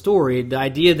tracking on the story, the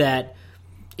idea that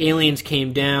aliens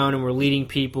came down and were leading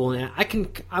people, and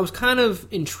I was kind of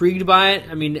intrigued by it.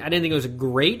 I mean, I didn't think it was a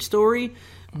great story,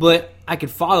 but I could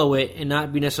follow it and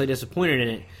not be necessarily disappointed in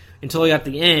it until I got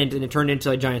to the end and it turned into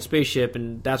a giant spaceship,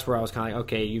 and that's where I was kind of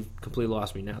okay, you've completely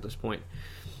lost me now at this point.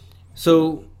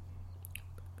 So,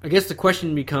 I guess the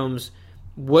question becomes,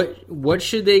 what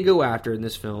should they go after in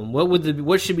this film?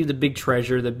 What should be the big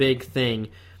treasure, the big thing?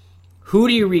 Who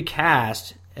do you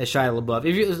recast as Shia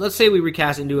LaBeouf? Let's say we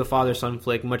recast it into a father-son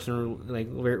flick, much like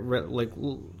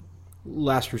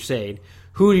Last Crusade.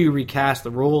 Who do you recast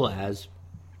the role as?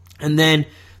 And then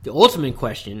the ultimate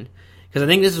question, because I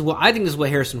think this is what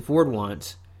Harrison Ford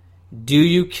wants. Do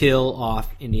you kill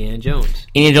off Indiana Jones?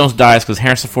 Indiana Jones dies because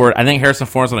I think Harrison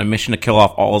Ford's on a mission to kill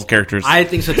off all his characters. I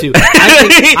think so too.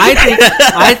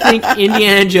 I think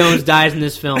Indiana Jones dies in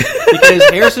this film because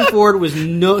Harrison Ford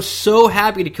was so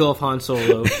happy to kill off Han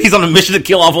Solo. He's on a mission to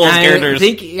kill off all his characters.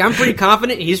 I'm pretty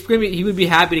confident he would be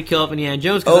happy to kill off Indiana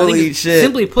Jones. Holy shit!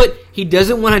 Simply put, he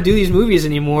doesn't want to do these movies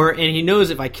anymore, and he knows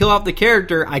if I kill off the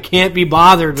character, I can't be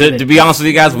bothered with it. To be honest with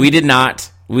you guys, we did not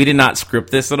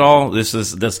script this at all. This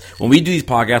when we do these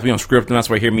podcasts, we don't script them. That's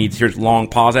why here's long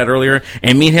pause at earlier,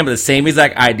 and me and him have the same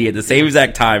exact idea at the same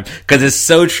exact time because it's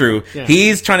so true. Yeah.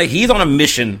 He's on a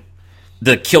mission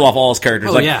to kill off all his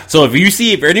characters. So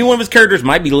if any one of his characters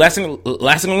might be lasting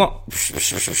long,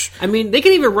 I mean, they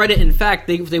could even write it. In fact,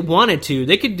 if they wanted to,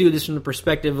 they could do this from the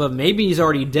perspective of maybe he's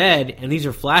already dead, and these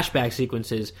are flashback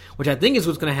sequences, which I think is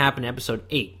what's going to happen in Episode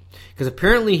 8. Because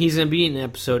apparently he's going to be in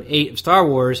Episode 8 of Star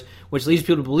Wars, which leads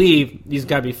people to believe these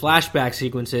got to be flashback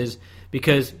sequences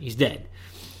because he's dead.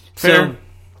 Fair.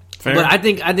 But I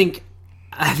think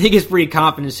it's pretty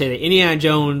confident to say that Indiana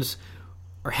Jones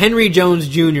or Henry Jones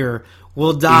Jr.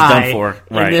 will die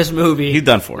in this movie. He's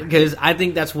done for. Because I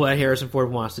think that's what Harrison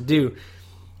Ford wants to do.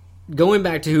 Going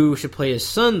back to who should play his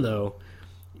son, though,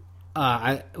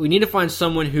 we need to find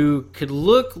someone who could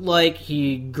look like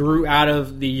he grew out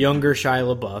of the younger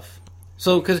Shia LaBeouf.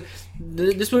 So, because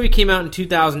this movie came out in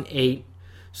 2008,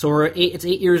 so it's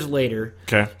 8 years later.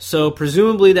 Okay. So,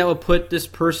 presumably that would put this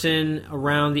person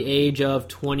around the age of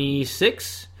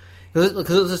 26.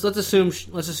 Because let's assume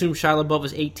Shia LaBeouf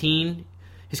was 18.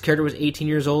 His character was 18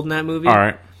 years old in that movie. All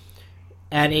right.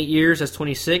 Add 8 years, that's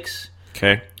 26.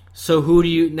 Okay. So who do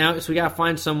you now? So we gotta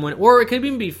find someone, or it could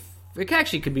even be. It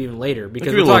actually could be even later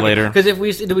because we're talking later. Because if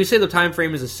we say the time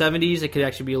frame is the 70s, it could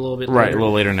actually be a little bit later. Right, a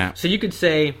little later now. So you could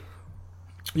say.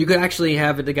 You could actually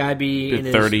have the guy be in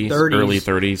his 30s, early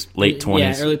 30s, late 20s.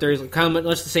 Yeah, early 30s, kind of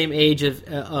much the same age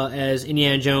as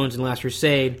Indiana Jones in Last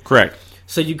Crusade. Correct.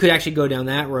 So you could actually go down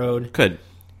that road. Could.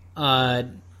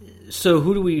 So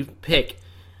who do we pick?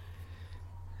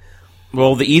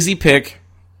 Well, the easy pick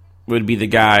would be the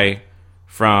guy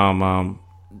from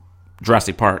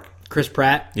Jurassic Park. Chris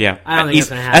Pratt? Yeah. I don't think that's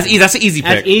going to happen. That's an easy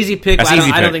pick. That's an easy pick.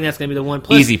 I don't think that's going to be the one.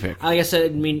 Plus, easy pick. Like I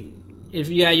said, I mean, if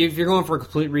you're going for a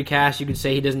complete recast, you could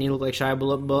say he doesn't need to look like Shia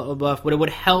LaBeouf, but it would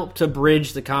help to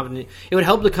bridge the continuity. It would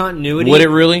help the continuity. Would it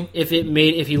really? If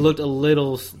he looked a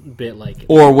little bit like it.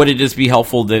 Or would it just be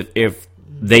helpful that if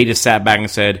they just sat back and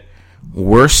said,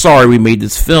 "We're sorry we made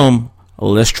this film.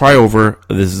 Let's try over.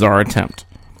 This is our attempt."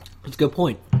 That's a good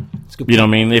point. You know what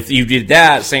I mean? If you did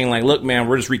that, saying like, "Look, man,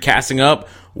 we're just recasting up.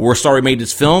 We're sorry we made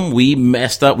this film. We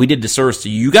messed up. We did disservice to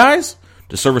you guys,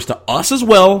 disservice to us as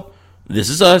well. This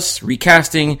is us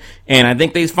recasting." And I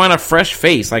think they find a fresh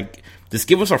face. Like, just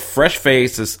give us a fresh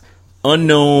face, this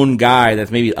unknown guy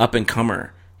that's maybe up and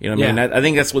comer. You know what I mean? I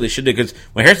think that's what they should do. Because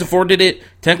when Harrison Ford did it,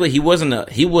 technically he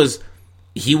was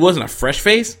he wasn't a fresh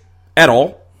face at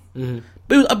all. Mm-hmm.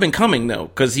 But he was up and coming, though,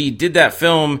 because he did that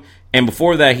film, and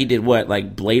before that, he did what?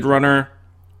 Like Blade Runner?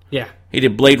 Yeah. He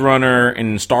did Blade Runner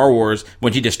and Star Wars.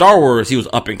 When he did Star Wars, he was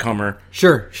up and comer.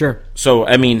 Sure. So,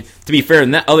 I mean, to be fair,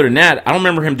 other than that, I don't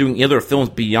remember him doing other films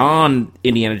beyond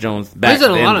Indiana Jones back he's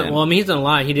done then. a lot. Well, I mean, he's done a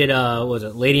lot. He did, what was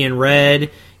it, Lady in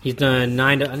Red. He's done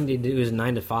 9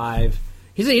 to 5.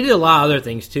 He did a lot of other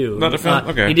things, too. Another film?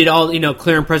 Okay. He did all,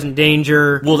 Clear and Present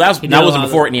Danger. Well, that wasn't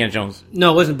before Indiana Jones.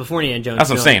 No, it wasn't before Indiana Jones. That's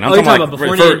what I'm saying. I'm talking about before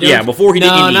Indiana Jones? Yeah, before he did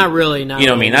No, Indy. not really. Not you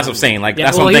know what I really, mean? That's what I'm saying. Like,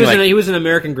 that's well, one thing. He was in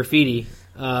American Graffiti,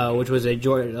 which was a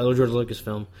George Lucas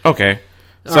film. Okay.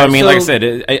 So, I mean, like I said,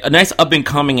 a nice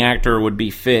up-and-coming actor would be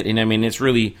fit. And, I mean, it's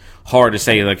really hard to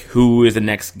say, like, who is the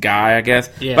next guy, I guess.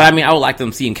 Yeah. But, I mean, I would like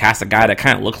them seeing cast a guy that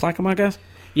kind of looks like him, I guess.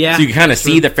 Yeah. So you can kind of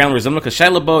see the family resemblance. Because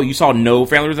Shia LaBeouf, you saw no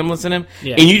family resemblance in him.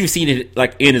 Yeah. And you've seen it,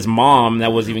 like, in his mom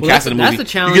that was even cast in the movie. That's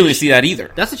the challenge. You didn't really see that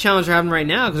either. That's the challenge they're having right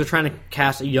now because they're trying to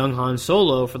cast a young Han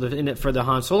Solo for the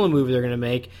Han Solo movie they're going to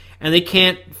make. And they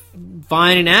can't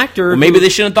find an actor. Well, maybe they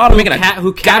shouldn't have thought of making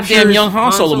a goddamn young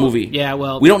Han Solo movie. Yeah,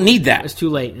 well, we don't need that. It's too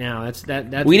late now.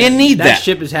 We didn't need that. That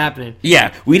ship is happening.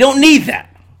 Yeah, we don't need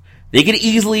that. They could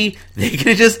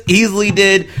have just easily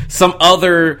did some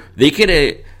other. They could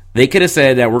have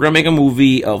said that we're gonna make a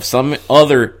movie of some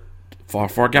other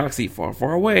far galaxy,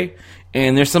 far away,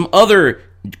 and there's some other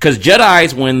because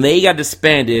Jedi's when they got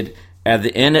disbanded at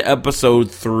the end of Episode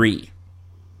 3.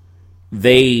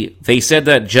 They said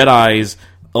that Jedi's,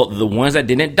 the ones that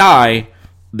didn't die,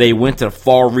 they went to the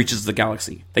far reaches of the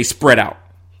galaxy. They spread out.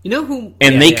 You know who?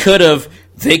 And they could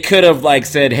have like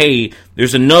said, "Hey,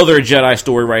 there's another Jedi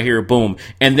story right here." Boom.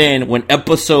 And then when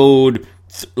episode,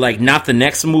 like not the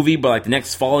next movie, but like the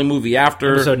next following movie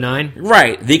after, Episode 9,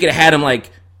 right? They could have had them like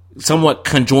somewhat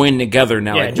conjoined together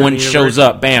now. Yeah, like one shows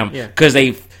up, bam, because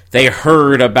they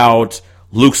heard about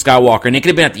Luke Skywalker, and they could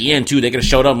have been at the end too. They could have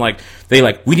showed up like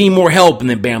we need more help, and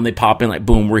then bam, they pop in like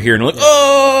boom, we're here, and like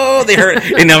oh, they heard.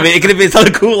 You know, it could have been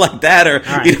something cool like that, or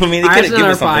right. You know what I mean? They could have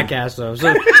given us something. Podcast though.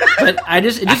 So, but it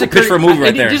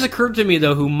just occurred to me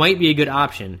though who might be a good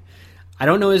option. I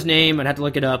don't know his name. I'd have to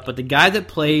look it up. But the guy that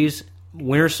plays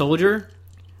Winter Soldier,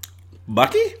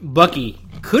 Bucky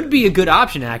could be a good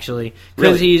option actually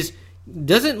because he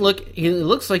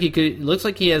looks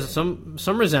like he has some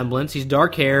resemblance. He's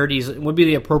dark haired. Would be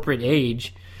the appropriate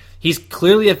age. He's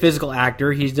clearly a physical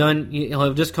actor. He'll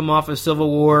have just come off of Civil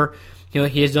War.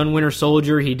 He has done Winter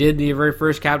Soldier. He did the very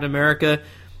first Captain America.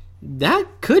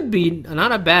 That could be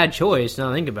not a bad choice. Now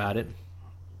I think about it.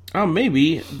 Oh,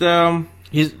 maybe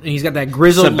he's got that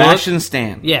grizzled Sebastian look.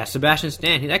 Stan. Yeah, Sebastian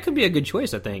Stan. That could be a good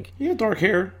choice. I think. Yeah, dark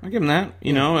hair. I give him that.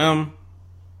 You know,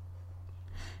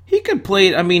 he could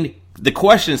play. I mean. The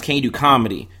question is, can you do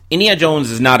comedy? Indiana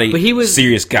Jones is not a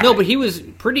serious guy. No, but he was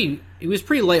pretty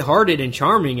lighthearted and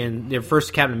charming in their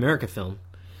first Captain America film.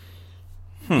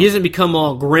 He doesn't become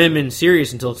all grim and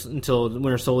serious until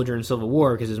Winter Soldier and Civil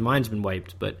War because his mind's been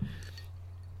wiped. But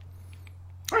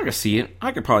I could see it.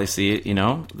 I could probably see it. You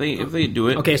know, if they do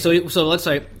it. Okay, so let's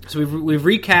say we've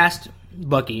recast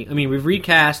Bucky. I mean, we've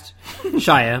recast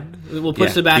Shia. We'll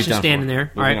put Sebastian Stan in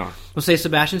there. All right, we'll say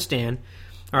Sebastian Stan.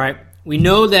 All right. We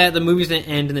know that the movie's going to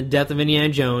end in the death of Indiana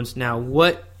Jones. Now,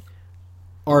 what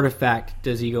artifact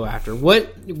does he go after?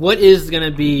 What is going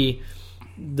to be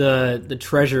the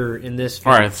treasure in this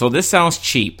film? All right, so this sounds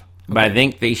cheap, but I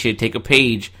think they should take a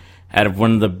page out of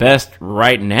one of the best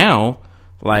right now,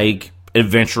 like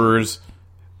adventurers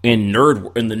in the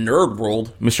nerd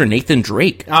world, Mr. Nathan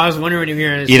Drake. I was wondering if you're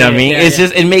going to say You know what I mean? It's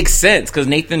just it makes sense because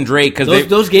Nathan Drake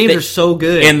those games are so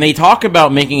good, and they talk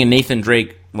about making a Nathan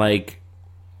Drake like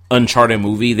Uncharted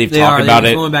movie. They've talked about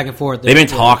it. Going back and forth. They've been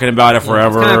talking about it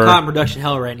forever. It's kind of caught in production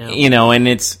hell right now. You know, and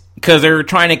it's because they were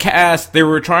trying to get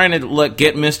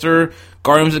Mr.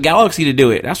 Guardians of the Galaxy to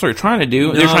do it. That's what they're trying to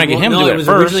do. They're trying to get him to do it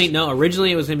first.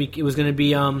 Originally it was going to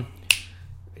be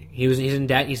he's in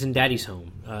Daddy's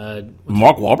Home.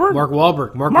 Mark Wahlberg? Mark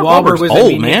Wahlberg was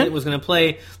old, man. Was going to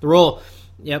play the role.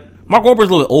 Yep. Mark Wahlberg's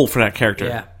a little bit old for that character.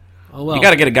 Yeah. Oh, well. You got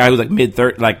to get a guy who's like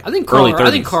mid-30s, like early 30s.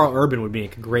 I think Carl Urban would be a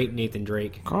great Nathan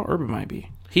Drake. Carl Urban might be.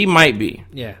 He might be.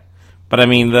 Yeah. But I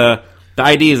mean, the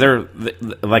idea is they're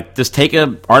like just take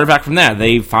an artifact from that.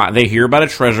 They hear about a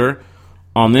treasure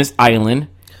on this island,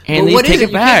 and they take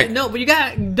it back. No, but you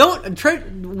got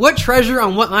what treasure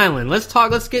on what island? Let's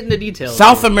get into details.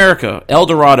 South America, El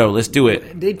Dorado. Let's do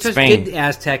it. They just Spain. did the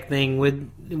Aztec thing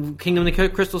with Kingdom of the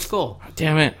Crystal Skull.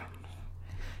 Damn it!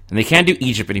 And they can't do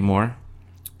Egypt anymore.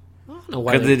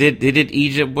 Because they did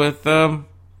Egypt with the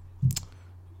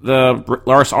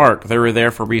Lars Ark. They were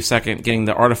there for a brief second getting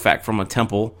the artifact from a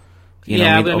temple. But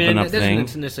I mean, that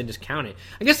doesn't necessarily discount it.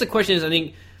 I guess the question is, I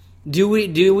think Do we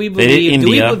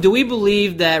believe do we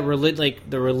believe that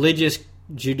the religious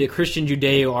Christian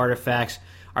Judeo artifacts,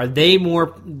 are they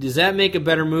more? Does that make a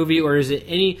better movie, or is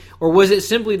it was it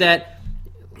simply that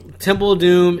Temple of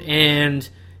Doom and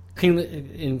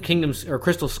Kingdoms or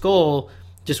Crystal Skull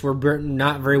just were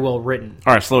not very well written?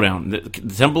 All right, slow down. The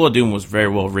Temple of Doom was very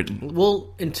well written.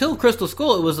 Well, until Crystal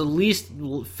Skull, it was the least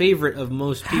favorite of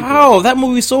most people. How? That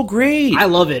movie's so great. I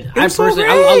love it. I personally,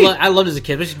 I loved it as a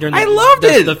kid. Especially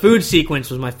during the food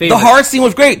sequence was my favorite. The heart scene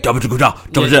was great. India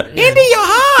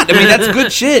hot. I mean, that's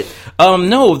good shit.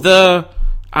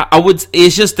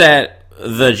 It's just that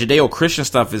the Judeo-Christian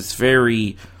stuff is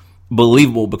very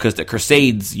believable because the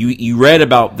Crusades, you read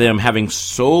about them having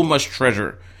so much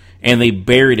treasure. And they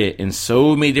buried it in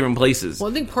so many different places. Well,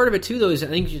 I think part of it, too, though, is I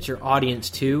think it's your audience,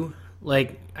 too.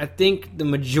 Like, I think the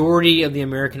majority of the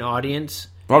American audience...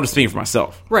 Well, I'm just speaking for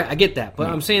myself. Right, I get that. But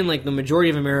I'm saying, like, the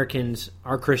majority of Americans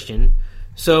are Christian.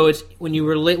 So it's when you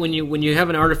have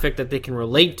an artifact that they can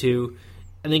relate to,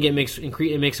 I think it makes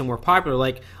them more popular.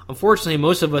 Like, unfortunately,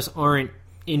 most of us aren't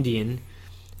Indian.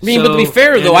 I mean, but to be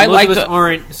fair, though, most of us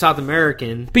aren't South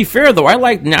American. To be fair, though, I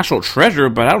like National Treasure,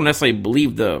 but I don't necessarily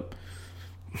believe the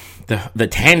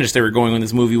tangents they were going in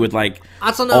this movie with, like...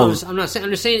 I'm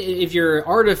just saying if your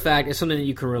artifact is something that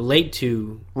you can relate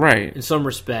to, right, in some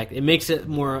respect, it makes it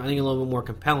more, I think, a little bit more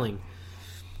compelling.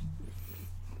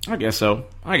 I guess so.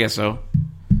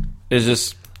 It's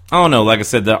just, I don't know, like I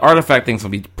said, the artifact thing's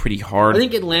gonna be pretty hard. I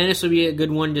think Atlantis would be a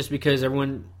good one just because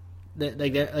everyone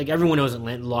knows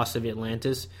Lost City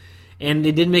Atlantis. And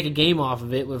they did make a game off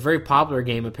of it, a very popular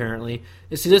game, apparently.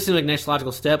 It does seem like a next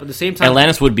logical step. At the same time...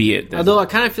 Atlantis would be it. Although I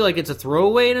kind of feel like it's a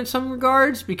throwaway in some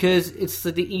regards, because it's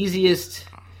like the easiest...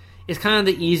 It's kind of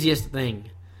the easiest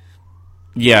thing.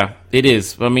 Yeah, it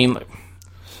is. I mean,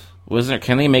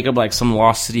 can they make up like some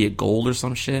lost city of gold or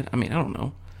some shit? I mean, I don't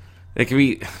know. It could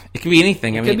be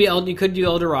anything. You could do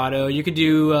El Dorado. You could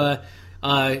do...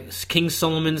 King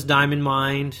Solomon's Diamond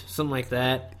Mine, something like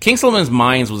that. King Solomon's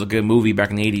Mines was a good movie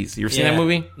back in the 80s. You ever seen that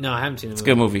movie? No, I haven't seen it. It's a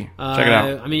good movie. Check it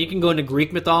out. I mean, you can go into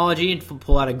Greek mythology and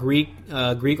pull out a Greek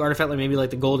artifact, like maybe like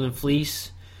the Golden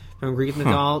Fleece from Greek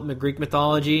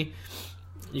mythology.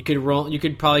 You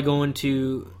could probably go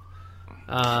into...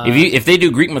 if they do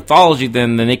Greek mythology,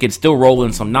 then they could still roll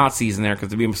in some Nazis in there, because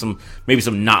there'd be maybe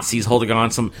some Nazis holding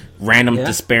on, some random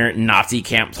disparate Nazi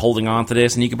camps holding on to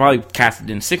this, and you could probably cast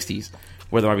it in the 60s.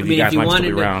 Whether these guys might still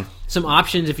be around. Some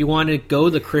options, if you wanted to go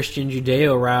the Christian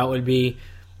Judeo route, would be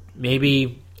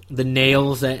maybe the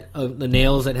nails that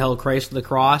held Christ to the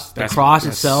cross. The cross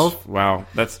itself. Wow,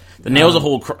 the nails that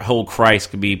hold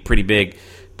Christ could be pretty big.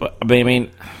 But I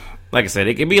mean, like I said,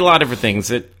 it could be a lot of different things.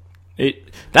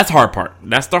 That's the hard part.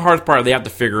 That's the hardest part. They have to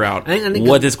figure out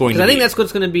what it's going to be. I think that's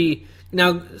what's going to be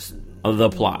now. The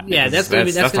plot. Yeah, that's going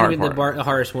to be the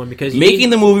hardest one, because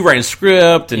making the movie, writing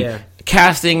script, and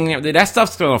casting, that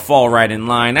stuff's going to fall right in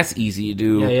line. That's easy to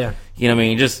do. Yeah. You know what I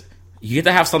mean? You have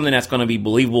to have something that's going to be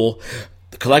believable.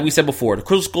 Because like we said before, the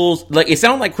Crystal Skulls, like it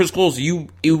sounded like Crystal Skulls, you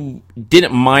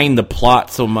didn't mind the plot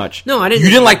so much. No, I didn't.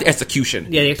 You didn't like the execution.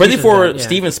 Yeah, the execution. But for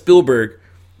Steven Spielberg,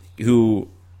 who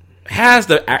has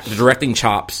the directing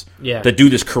chops to do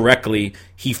this correctly,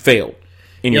 he failed.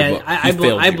 In your book.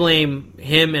 I blame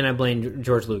him, and I blame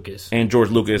George Lucas. And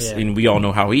we all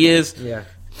know how he is. Yeah.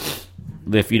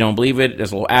 If you don't believe it,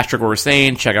 there's a little asterisk where we're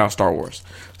saying, check out Star Wars.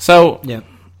 So, yeah.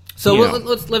 So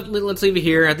let's leave it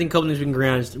here. I think a couple things we can agree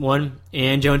on is, one,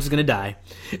 Indiana Jones is going to die.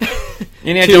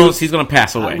 Indiana Jones, he's going to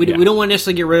pass away. We don't want to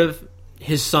necessarily get rid of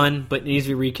his son, but it needs to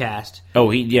be recast.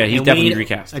 Oh, he's definitely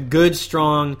recast. A good,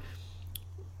 strong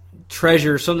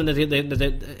treasure, something that and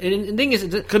the thing is,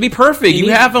 it could be perfect.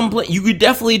 You have him play. You could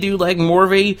definitely do like more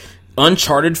of a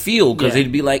Uncharted feel, because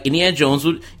it'd be like Indiana Jones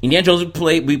would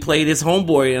play. We played his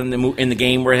homeboy in the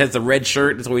game where it has the red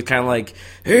shirt. It's always kind of like,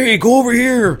 hey, go over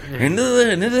here, and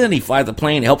then he flies the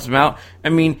plane, helps him out. I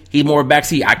mean, he's more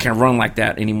backseat. I can't run like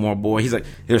that anymore, boy. He's like,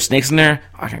 there's snakes in there.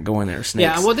 I can't go in there. There's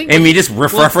snakes. Yeah, well, and we just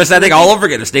reference that thing all over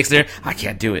again. There's snakes in there. I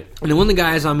can't do it. And then one of the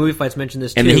guys on Movie Fights mentioned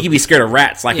this too. And then he could be scared of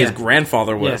rats, like his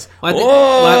grandfather was. Yeah.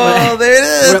 There it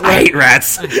is. I hate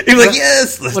rats. He's like,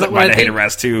 yes. Let's talk about I hate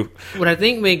rats too. What I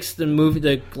think makes the movie,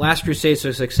 The Last Crusade,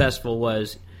 so successful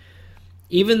was,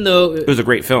 even though it was a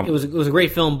great film. It was a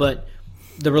great film, but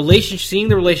seeing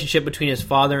the relationship between his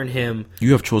father and him.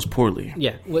 You have chose poorly.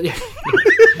 Yeah.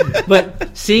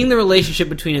 But seeing the relationship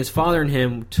between his father and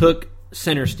him took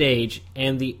center stage,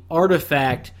 and the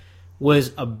artifact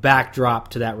was a backdrop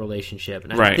to that relationship.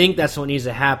 And I think that's what needs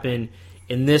to happen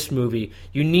in this movie.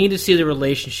 You need to see the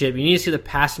relationship. You need to see the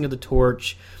passing of the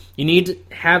torch. You need to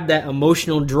have that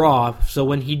emotional draw, so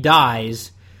when he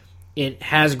dies, it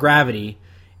has gravity.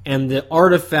 and the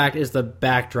artifact is the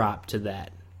backdrop to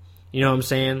that. You know what I'm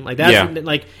saying? Like that's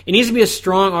like it needs to be a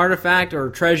strong artifact or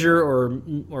treasure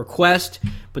or quest,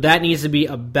 but that needs to be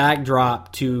a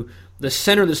backdrop to the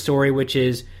center of the story, which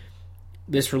is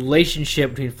this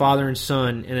relationship between father and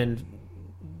son, and then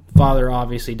father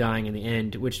obviously dying in the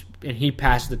end, and he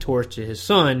passes the torch to his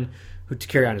son, who to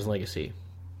carry on his legacy.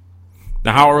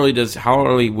 Now, how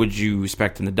early would you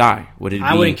expect him to die?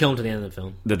 I wouldn't kill him to the end of the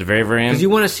film. The very, very end? Because you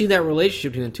want to see that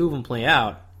relationship between the two of them play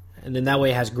out, and then that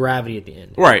way it has gravity at the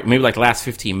end. Right, maybe like the last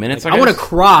 15 minutes, I want to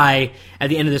cry at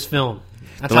the end of this film.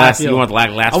 That's how I feel. You want the last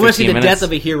 15 minutes? I want to see the death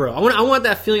of a hero. I want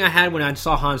that feeling I had when I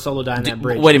saw Han Solo die on that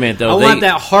bridge. Wait a minute, though. I want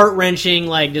that heart-wrenching,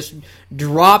 like, just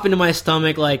drop into my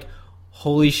stomach, like,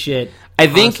 holy shit. I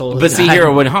think, but see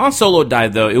here, when Han Solo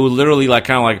died, though, it was literally like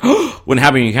kind of like when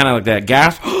happening, you kind of like that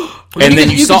gasp, and then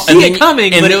you saw it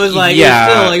coming, but it was like,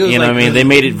 yeah, it was you know like, what I mean? They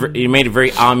made it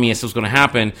very obvious it was going to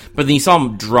happen, but then you saw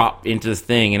him drop into this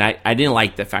thing, and I didn't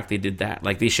like the fact they did that.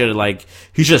 Like he should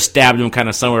have stabbed him kind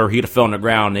of somewhere where he'd have fell on the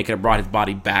ground, and they could have brought his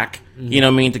body back. You know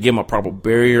what I mean? To give him a proper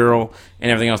burial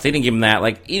and everything else. They didn't give him that.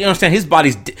 Like, you understand? His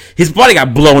body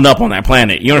got blown up on that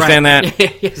planet. You understand that?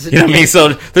 Yes, you know what I mean? So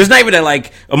there's not even a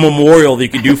memorial that you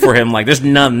could do for him. Like, there's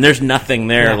nothing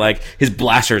there. Yeah. Like, his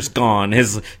blaster's gone.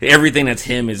 Everything that's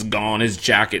him is gone. His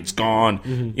jacket's gone.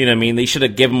 Mm-hmm. You know what I mean? They should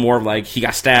have given more of like, he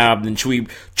got stabbed and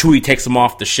Chewie takes him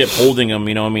off the ship holding him.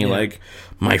 You know what I mean? Yeah. Like,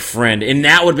 my friend. And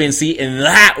that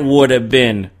would have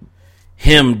been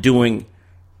him doing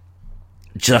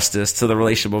justice to the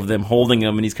relationship of them holding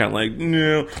him, and he's kind of like,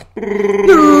 no.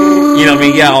 You know what I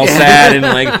mean? Yeah, all sad, and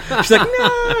like, she's like,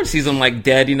 no, sees him like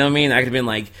dead, you know what I mean? I could have been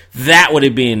like, that would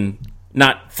have been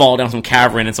not fall down some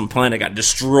cavern and some planet got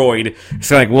destroyed.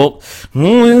 It's like, well,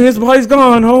 his body's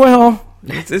gone, oh well,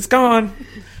 it's gone.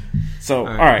 So,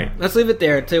 all right. Let's leave it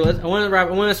there. I want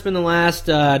to spend the last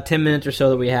 10 minutes or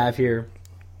so that we have here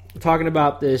talking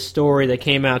about this story that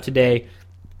came out today.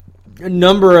 A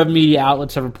number of media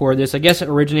outlets have reported this. I guess it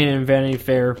originated in Vanity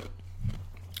Fair.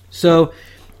 So,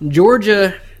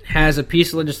 Georgia has a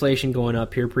piece of legislation going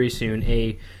up here pretty soon,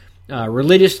 a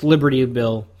religious liberty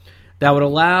bill that would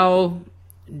allow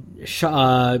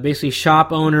basically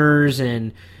shop owners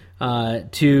and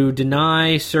to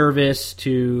deny service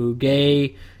to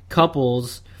gay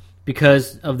couples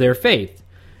because of their faith.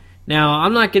 Now,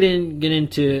 I'm not get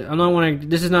into.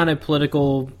 This is not a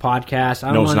political podcast.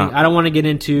 I don't want to get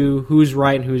into who's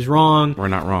right and who's wrong. We're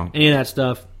not wrong. Any of that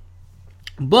stuff.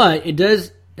 But it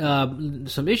does.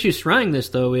 Some issues surrounding this,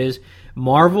 though, is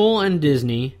Marvel and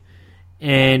Disney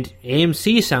and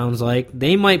AMC sounds like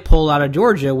they might pull out of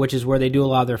Georgia, which is where they do a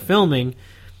lot of their filming,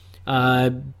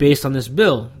 based on this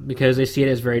bill because they see it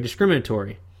as very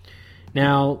discriminatory.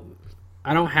 Now,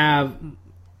 I don't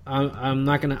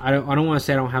want to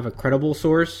say I don't have a credible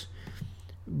source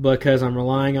because I'm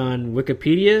relying on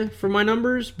Wikipedia for my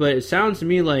numbers, but it sounds to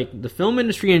me like the film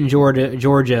industry in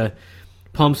Georgia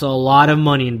pumps a lot of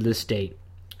money into the state.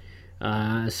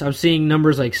 So I'm seeing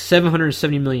numbers like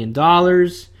 $770 million.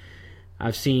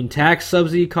 I've seen tax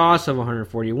subsidy costs of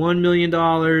 $141 million.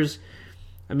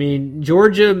 I mean,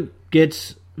 Georgia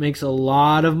makes a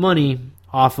lot of money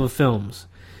off of films.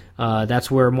 That's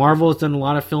where Marvel has done a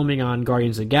lot of filming on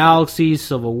Guardians of the Galaxy,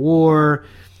 Civil War.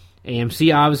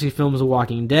 AMC obviously films The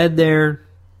Walking Dead there.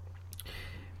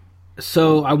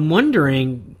 So I'm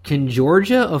wondering, can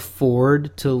Georgia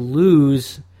afford to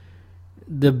lose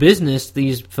the business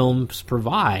these films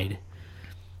provide?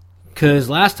 Because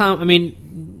last time,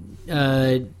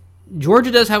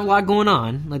 Georgia does have a lot going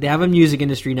on. Like, they have a music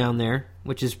industry down there,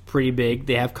 which is pretty big.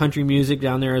 They have country music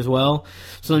down there as well.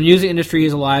 So the music industry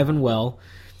is alive and well.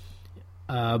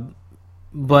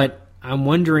 But I'm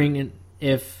wondering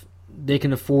if they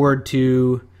can afford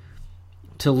to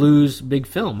lose big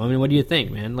film. I mean, what do you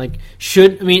think, man? Like,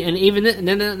 and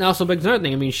then that also begs another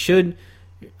thing. I mean, should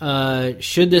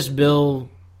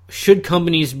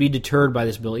companies be deterred by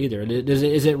this bill either?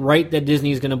 Is it right that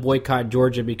Disney is going to boycott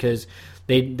Georgia because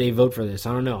they vote for this?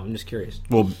 I don't know. I'm just curious.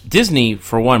 Well, Disney,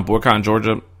 for one, boycotting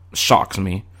Georgia shocks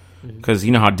me because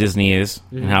you know how Disney is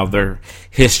and how their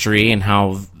history and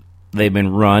how they've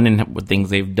been run and what things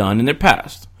they've done in their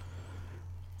past.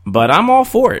 But I'm all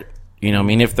for it. You know what I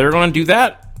mean? If they're going to do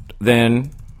that,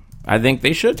 then I think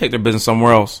they should take their business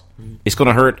somewhere else. It's going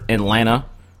to hurt Atlanta.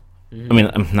 I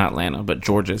mean, not Atlanta, but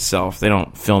Georgia itself. They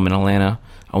don't film in Atlanta.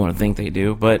 I want to think they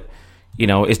do. But, you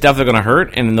know, it's definitely going to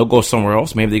hurt, and then they'll go somewhere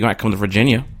else. Maybe they might come to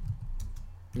Virginia.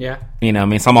 Yeah. You know, I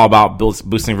mean, it's all about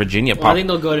boosting Virginia. Well, I think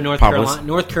they'll go to North Carolina.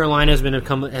 North Carolina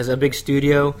has a big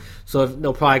studio, so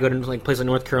they'll probably go to like place like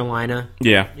North Carolina.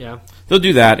 Yeah. Yeah. they'll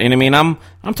do that. And I mean, I'm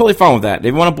totally fine with that.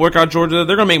 They want to boycott Georgia,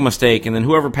 they're going to make a mistake, and then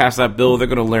whoever passed that bill, they're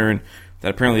going to learn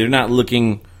that apparently they're not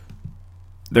looking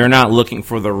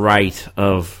for the right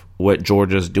of what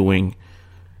Georgia's doing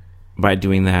by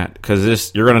doing that,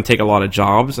 because you're going to take a lot of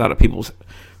jobs out of people's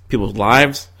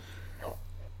lives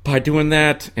by doing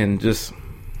that, and it's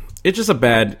a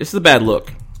bad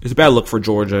look. It's a bad look for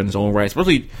Georgia in its own right,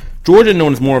 especially Georgia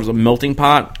known as more of a melting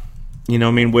pot. You know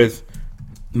what I mean, with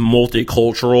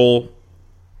multicultural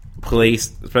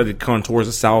place, especially coming towards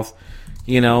the South.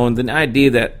 You know, and the idea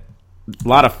that a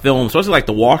lot of films, especially like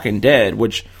The Walking Dead,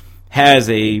 which has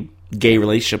a gay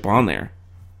relationship on there.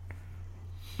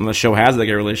 And the show has a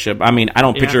gay relationship. I mean, I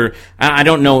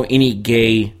don't know any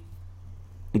gay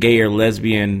or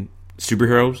lesbian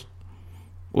superheroes,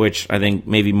 which I think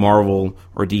maybe Marvel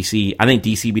or DC. I think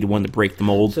DC would be the one to break the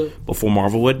mold before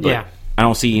Marvel would. But I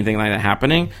don't see anything like that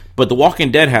happening. But The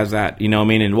Walking Dead has that, you know what I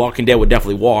mean? And The Walking Dead would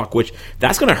definitely walk, which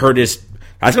that's going to hurt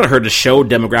the show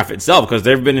demographic itself, because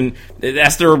they've been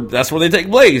that's where they take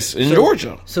place in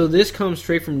Georgia. So this comes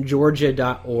straight from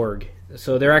Georgia.org.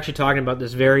 So they're actually talking about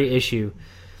this very issue.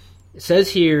 It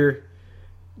says here,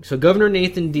 so Governor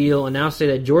Nathan Deal announced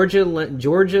that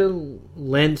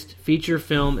Georgia-lensed feature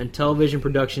film and television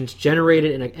productions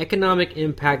generated an economic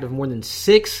impact of more than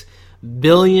 $6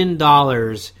 billion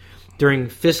during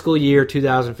fiscal year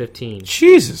 2015.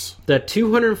 Jesus. The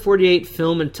 248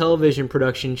 film and television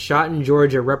productions shot in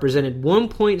Georgia represented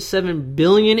 $1.7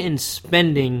 billion in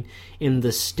spending in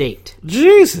the state.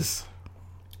 Jesus.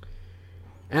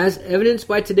 As evidenced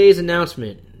by today's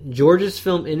announcement, Georgia's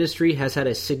film industry has had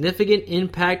a significant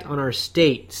impact on our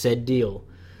state, said Deal.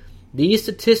 These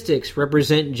statistics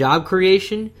represent job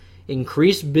creation,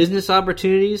 increased business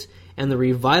opportunities, and the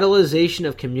revitalization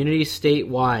of communities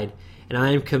statewide, and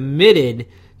I am committed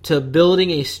to building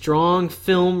a strong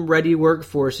film-ready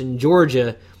workforce in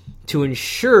Georgia to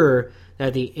ensure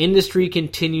that the industry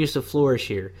continues to flourish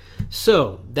here.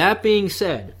 So, that being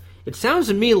said, it sounds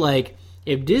to me like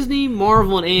if Disney,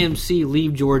 Marvel, and AMC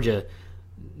leave Georgia,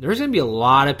 there's going to be a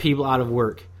lot of people out of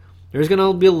work. There's going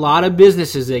to be a lot of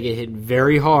businesses that get hit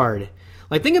very hard.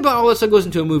 Like, think about all this stuff goes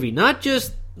into a movie. Not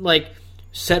just, like,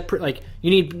 you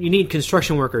need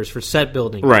construction workers for set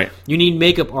building. Right. You need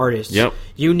makeup artists. Yep.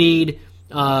 You need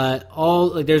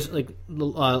electrical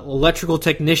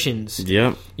technicians.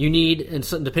 Yep. You need, and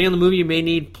so, depending on the movie, you may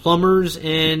need plumbers,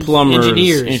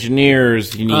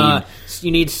 engineers. You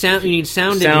need sound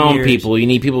engineers. People. You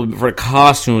need people for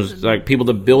costumes, like people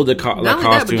to build the costumes. Not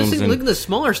only that, but just look at the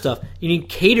smaller stuff. You need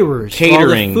caterers,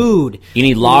 catering, for all the food. You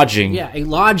need lodging.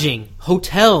 Lodging,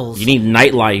 hotels. You need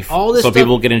nightlife, all this so stuff,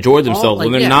 people can enjoy themselves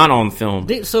when they're not on film.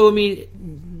 So I mean,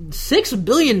 $6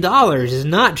 billion is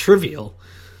not trivial.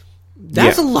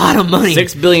 That's a lot of money.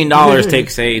 $6 billion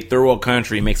takes a third world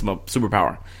country and makes them a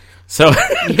superpower. So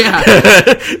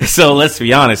so let's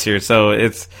be honest here. So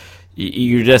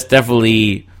you're just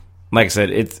definitely, like I said,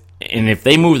 and if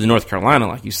they move to North Carolina,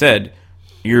 like you said,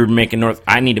 you're making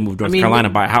I need to move to North Carolina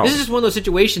and buy a house. This is just one of those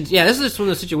situations. Yeah, this is just one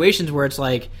of those situations where it's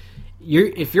like,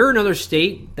 if you're another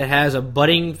state that has a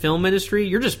budding film industry,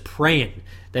 you're just praying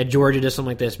that Georgia does something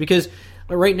like this. Because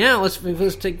right now, let's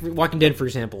take Walking Dead for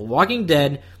example. Walking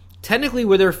Dead, technically,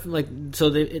 where they're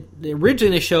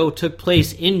originally the show took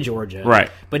place in Georgia, right?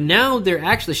 But now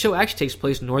the show actually takes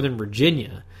place in Northern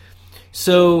Virginia.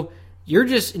 So you're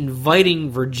just inviting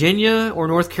Virginia or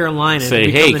North Carolina to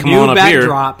become the new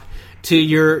backdrop to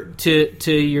your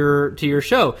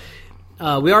show.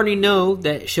 We already know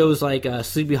that shows like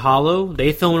Sleepy Hollow,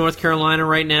 they film in North Carolina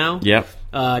right now. Yep.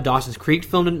 Dawson's Creek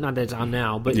filmed in, not that it's on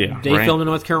now, but they filmed in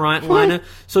North Carolina.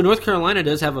 So North Carolina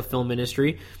does have a film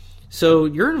industry. So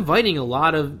you're inviting a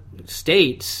lot of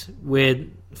states with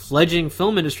fledgling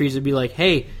film industries to be like,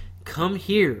 hey, come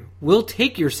here. We'll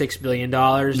take your $6 billion.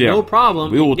 No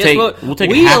problem. We'll take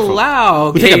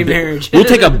allow gay marriage. We'll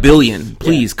take $1 billion.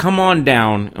 Please come on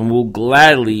down, and we'll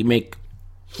gladly make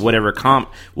whatever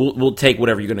we'll take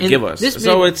whatever you're going to give us. Not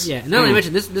only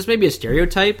mention this may be a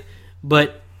stereotype,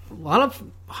 but a lot of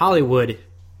Hollywood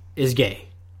is gay.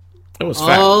 It was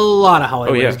fact. A lot of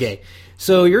Hollywood is gay.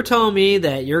 So you're telling me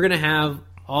that you're going to have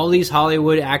all these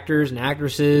Hollywood actors and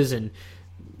actresses and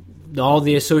all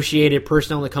the associated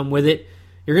personnel that come with it,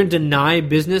 you're going to deny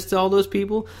business to all those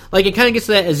people? Like, it kind of gets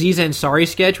to that Aziz Ansari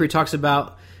sketch where he talks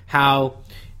about how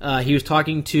he was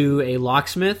talking to a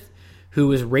locksmith who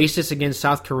was racist against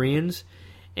South Koreans,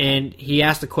 and he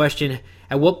asked the question,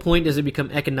 at what point does it become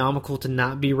economical to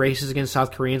not be racist against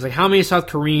South Koreans? Like, how many South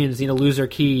Koreans need to lose their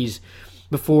keys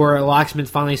before a locksmith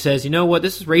finally says, you know what,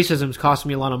 this racism is costing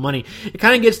me a lot of money? It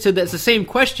kind of gets to that's the same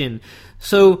question.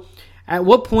 So At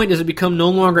what point does it become no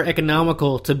longer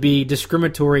economical to be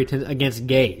discriminatory against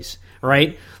gays,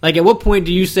 right? Like, at what point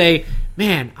do you say,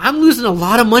 man, I'm losing a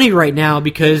lot of money right now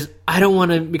because I don't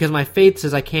want to, because my faith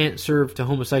says I can't serve to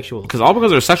homosexuals.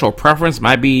 Because their sexual preference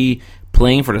might be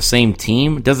playing for the same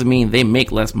team doesn't mean they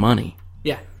make less money.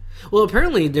 Yeah. Well,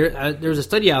 apparently there's a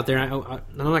study out there. I'm not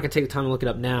going to take the time to look it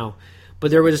up now,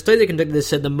 but there was a study they conducted that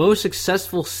said the most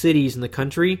successful cities in the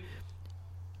country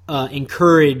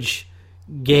encourage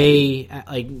gay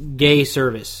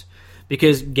service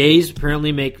because gays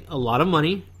apparently make a lot of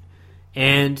money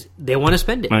and they want to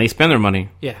spend it. And they spend their money.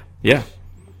 Yeah. Yeah.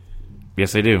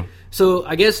 Yes, they do. So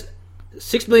I guess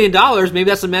 $6 million, maybe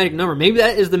that's the magic number. Maybe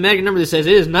that is the magic number that says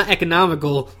it is not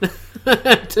economical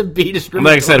to be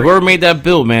discriminatory. Like I said, whoever made that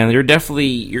bill, man, you're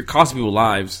costing people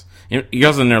lives. You're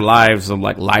costing their lives of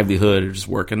like livelihood or just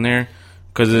working there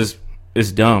because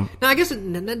it's dumb. Now, I guess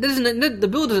the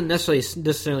bill doesn't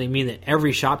necessarily mean that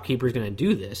every shopkeeper is going to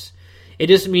do this. It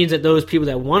just means that those people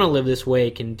that want to live this way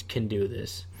can do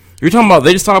this. You're talking about,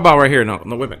 they just talk about right here. No,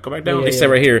 wait a minute. Go back down. Yeah, said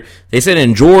right here. They said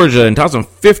in Georgia in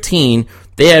 2015,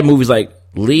 they had movies like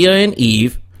Leah and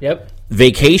Eve. Yep.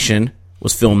 Vacation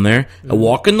was filmed there. A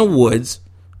Walk in the Woods.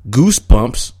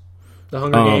 Goosebumps. The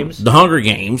Hunger Games. The Hunger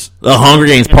Games. The Hunger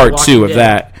Games Part 2 of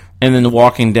that. And then The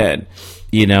Walking Dead.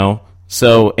 You know?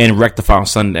 So, and Rectify on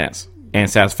Sundance. And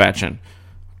Satisfaction.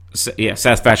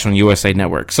 Satisfaction on USA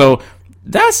Network. So,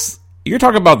 you're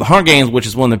talking about The Hunger Games, which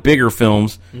is one of the bigger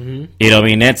films. Mm-hmm. You know, I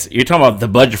mean, you're talking about the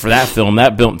budget for that film.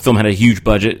 That film had a huge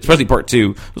budget, especially Part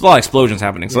 2. There's a lot of explosions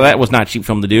happening, so that was not a cheap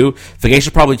film to do.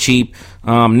 Vacation's probably cheap.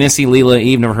 Nancy, Leela,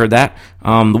 Eve, never heard that.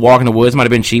 The Walk in the Woods might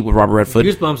have been cheap with Robert Redford.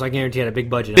 Goosebumps, I guarantee, had a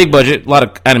big budget. Big budget, a lot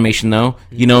of animation though.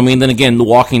 Mm-hmm. You know what I mean? Then again, The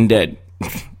Walking Dead,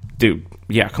 dude.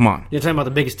 Yeah, come on. You're talking about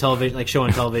the biggest television, show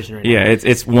on television right now. Yeah,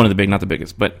 it's one of the big, not the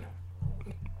biggest, but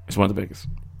it's one of the biggest.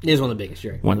 It is one of the biggest,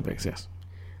 you're right. One of the biggest, yes.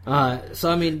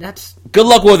 So I mean, that's good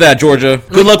luck with that, Georgia.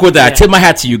 Good luck with that. Yeah. Tip my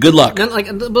hat to you. Good luck. But like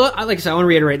I said, I want to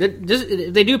reiterate that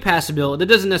if they do pass a bill, that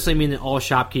doesn't necessarily mean that all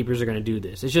shopkeepers are going to do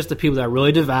this. It's just the people that are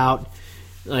really devout,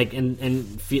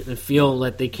 and feel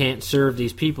that they can't serve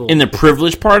these people in the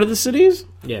privileged part of the cities.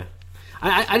 Yeah,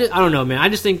 I don't know, man. I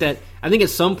just think at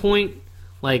some point,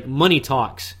 like, money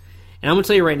talks. And I'm gonna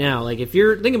tell you right now, like, if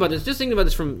you're thinking about this, just think about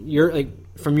this from you're a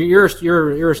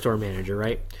store manager,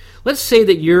 right? Let's say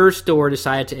that your store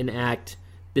decided to enact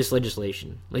this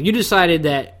legislation. Like, you decided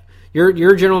that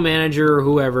your general manager or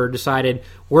whoever decided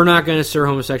we're not going to serve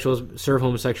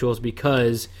homosexuals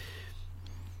because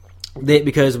we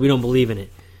don't believe in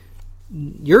it.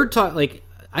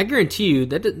 I guarantee you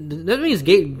that means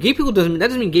gay people doesn't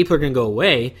mean gay people are going to go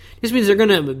away. This means they're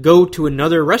going to go to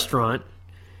another restaurant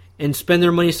and spend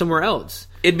their money somewhere else.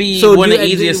 It'd be one of the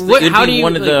easiest.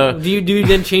 Do you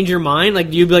then change your mind?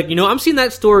 Like, do you be like, I'm seeing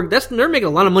that store. They're making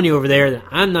a lot of money over there that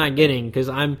I'm not getting because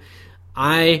I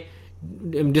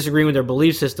am disagreeing with their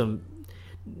belief system.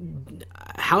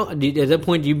 How at that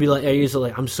point do you be like? Are you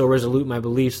like, I'm so resolute in my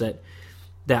beliefs that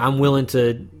I'm willing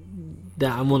to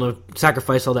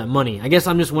sacrifice all that money? I guess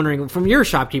I'm just wondering, from your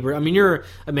shopkeeper. I mean, you're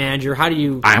a manager. How do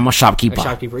you? I'm a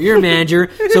shopkeeper. You're a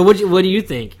manager. So what do you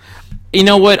think? You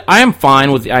know what? I am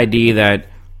fine with the idea that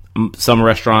some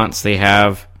restaurants, they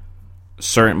have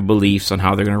certain beliefs on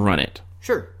how they're going to run it.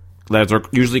 Sure. That are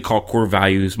usually called core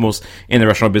values. Most in the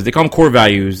restaurant business, they call them core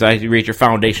values. That create your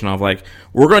foundation of, like,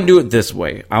 we're going to do it this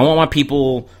way. I want my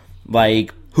people,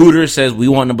 like Hooters says, we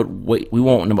want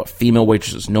nothing but female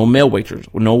waitresses, no male waiters,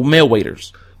 no male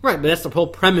waiters. Right, but that's the whole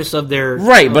premise of their...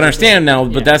 Right, but I understand now,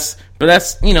 but that's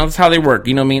that's how they work.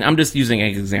 You know what I mean? I'm just using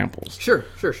examples. Sure.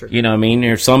 You know what I mean?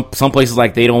 There's some places,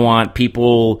 like, they don't want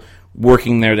people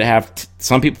working there to have...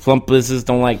 Some places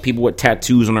don't like people with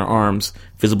tattoos on their arms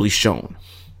visibly shown.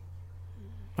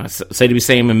 I say to be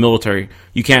same in military.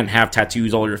 You can't have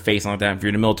tattoos all over your face like that if you're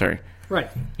in the military. Right.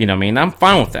 You know what I mean? I'm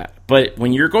fine with that. But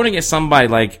when you're going to get somebody,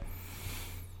 like...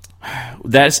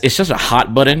 it's just a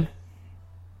hot button...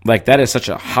 Like, that is such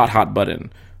a hot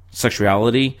button.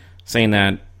 Sexuality, saying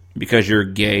that because you're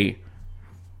gay,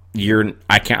 I'm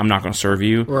not going to serve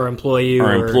you. Or employ you.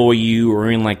 Or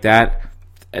anything like that.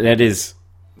 It's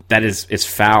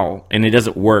foul. And it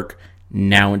doesn't work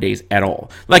nowadays at all.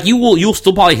 Like, you'll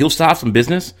still have some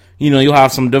business. You'll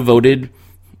have some devoted,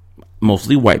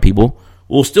 mostly white people,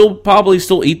 will probably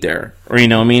still eat there. Or, you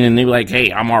know what I mean? And they'll be like,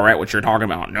 hey, I'm all right what you're talking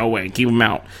about. No way. Keep them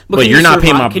out. But you're not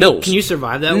paying my bills. Can you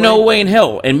survive that way? No way in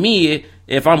hell. And me,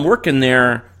 if I'm working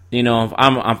there,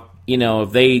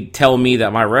 if they tell me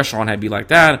that my restaurant had to be like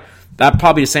that, that'd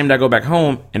probably be the same day I go back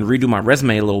home and redo my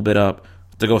resume a little bit up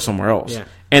to go somewhere else. Yeah.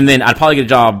 And then I'd probably get a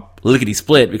job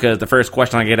lickety-split because the first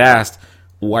question I get asked,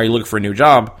 why are you looking for a new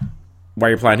job? why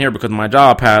you're applying here, because my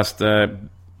job passed a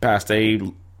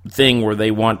thing where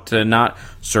they want to not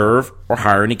serve or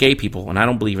hire any gay people, and I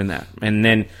don't believe in that. And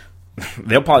then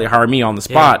they'll probably hire me on the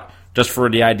spot just for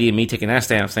the idea of me taking that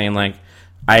stand of saying, like,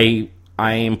 I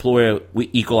employ a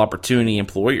equal opportunity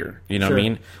employer. You know what I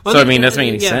mean? Well, so, I mean, that doesn't make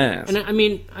any sense. And I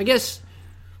mean, I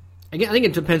think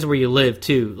it depends on where you live,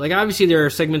 too. Like, obviously, there are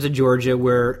segments of Georgia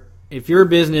where if your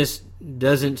business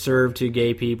doesn't serve to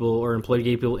gay people or employ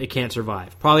gay people, it can't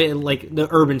survive. Probably, like, the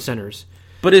urban centers.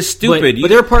 But it's stupid. But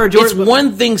they're part of Georgia. It's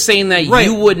one thing saying that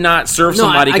you would not serve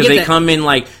somebody because they come in,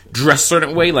 like, dressed a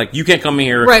certain way. Like, you can't come in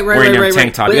here wearing a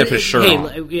tank top. You got to put a shirt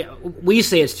on. We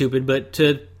say it's stupid, but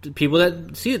to people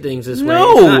that see things this way,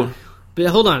 no. It's not. But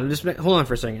hold on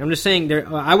for a second. I'm just saying,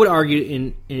 I would argue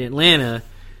in Atlanta,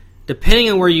 depending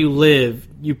on where you live,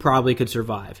 you probably could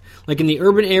survive. Like, in the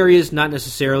urban areas, not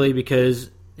necessarily,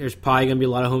 because there's probably going to be a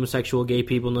lot of homosexual gay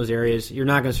people in those areas. You're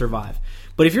not going to survive.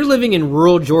 But if you're living in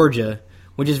rural Georgia,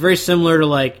 which is very similar to,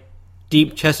 like,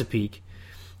 deep Chesapeake,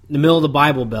 in the middle of the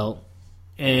Bible Belt,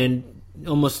 and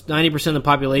almost 90% of the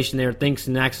population there thinks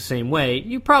and acts the same way,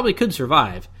 you probably could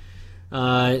survive.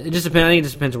 It just depends. I think it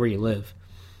just depends on where you live.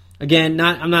 Again,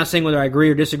 I'm not saying whether I agree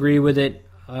or disagree with it.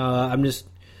 I'm just,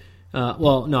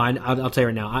 I'll tell you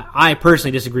right now. I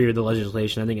personally disagree with the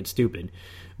legislation. I think it's stupid.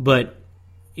 But,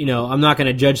 I'm not going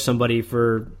to judge somebody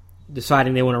for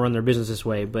deciding they want to run their business this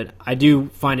way. But I do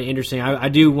find it interesting. I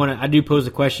do pose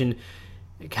the question: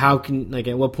 how can, like,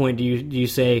 at what point do you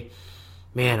say,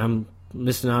 man, I'm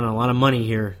missing out on a lot of money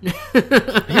here?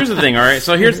 Here's the thing. All right,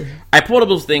 so I pulled up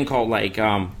this thing called, like,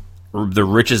 the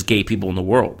richest gay people in the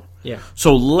world. Yeah.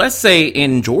 So let's say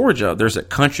in Georgia there's a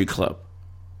country club.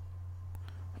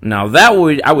 Now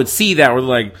I would see that we're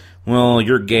like, well,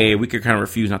 you're gay, we could kind of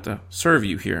refuse not to serve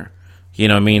you here. You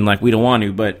know what I mean? Like, we don't want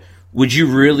to, but would you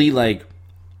really, like,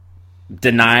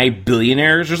 deny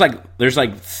billionaires? There's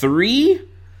three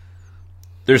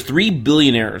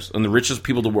billionaires and the richest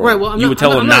people in the world. Right, well, you would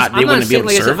tell them they wouldn't be able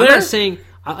to serve there? I'm not saying,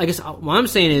 I guess what I'm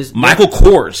saying is Michael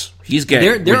Kors, he's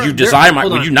gay. Would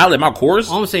you not let Michael Kors?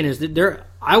 All I'm saying is that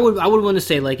I would want to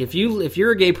say, like, if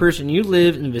you're a gay person, you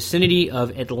live in the vicinity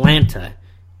of Atlanta,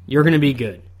 you're going to be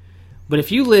good. But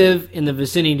if you live in the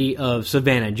vicinity of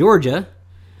Savannah, Georgia,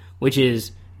 which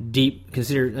is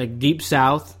considered like deep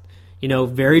south,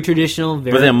 very traditional.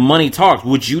 But then money talks.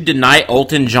 Would you deny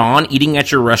Elton John eating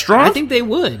at your restaurant? I think they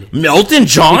would. Elton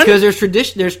John? Because there's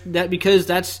tradition.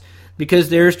 Because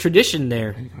there's tradition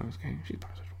there. She's bisexual.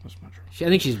 That's not true. I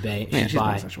think she's bi. Yeah, she's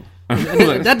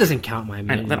bisexual. That doesn't count, my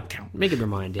man. That don't count. Make up your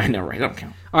mind, Dan. I know, right? That don't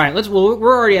count. All right,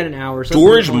 we're already at an hour. So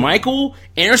George Michael,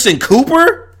 Anderson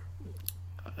Cooper,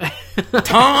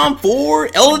 Tom Ford,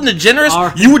 Ellen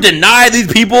DeGeneres. You would deny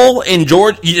these people in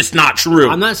Georgia? It's not true.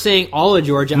 I'm not saying all of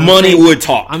Georgia. Money would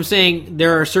talk. I'm saying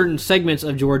there are certain segments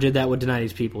of Georgia that would deny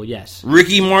these people. Yes.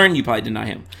 Ricky Martin, you probably deny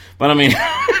him, but I mean,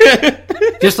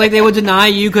 just like they would deny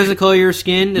you because of the color of your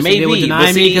skin. Maybe they would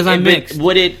deny me because I'm mixed.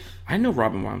 I know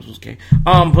Robin Williams was gay.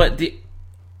 But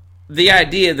the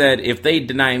idea that if they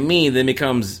deny me, then it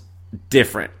becomes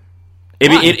different.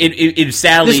 It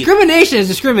sadly, discrimination is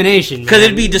discrimination, because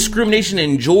it'd be discrimination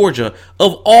in Georgia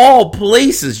of all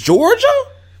places. Georgia,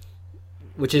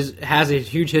 which has a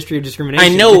huge history of discrimination.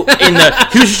 I know, in the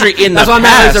huge history in the past. That's why I'm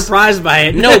not really surprised by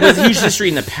it. No, but huge history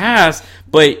in the past.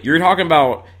 But you're talking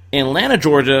about Atlanta,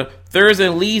 Georgia. There's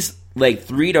at least like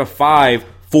 3 to 5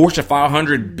 Fortune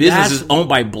 500 businesses owned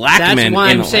by black men in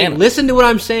Atlanta. That's why I'm saying. Listen to what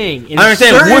I'm saying. I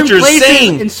understand what you're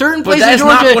saying. In certain places in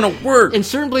Georgia, not going to work. In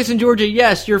certain places in Georgia,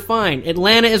 yes, you're fine.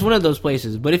 Atlanta is one of those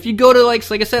places. But if you go to, like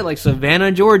I said, like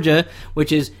Savannah, Georgia,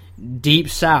 which is deep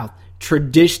south,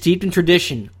 steeped in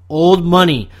tradition, old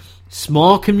money,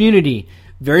 small community,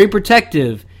 very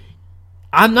protective,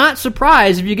 I'm not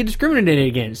surprised if you get discriminated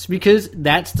against, because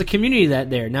that's the community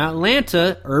there. Now,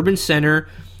 Atlanta, urban center,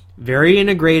 very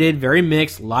integrated, very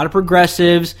mixed, a lot of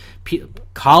progressives,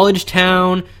 college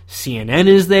town, CNN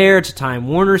is there, it's a Time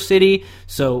Warner city,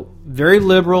 so very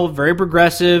liberal, very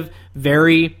progressive,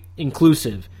 very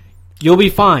inclusive. You'll be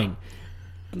fine.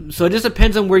 So it just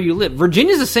depends on where you live.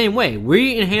 Virginia's the same way.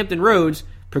 We in Hampton Roads,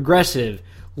 progressive,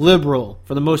 liberal,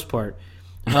 for the most part.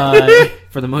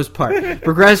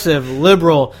 Progressive,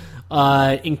 liberal,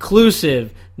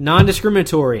 inclusive,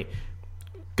 non-discriminatory.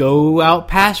 Go out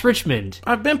past Richmond.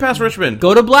 I've been past Richmond.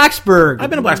 Go to Blacksburg. I've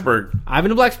been to Blacksburg. I've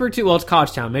been to Blacksburg too. Well, it's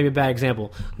College Town. Maybe a bad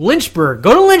example. Lynchburg.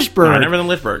 Go to Lynchburg. No, I've never been to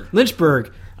Lynchburg.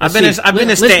 Lynchburg. I've been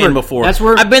to Stanton before. That's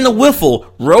where I've been to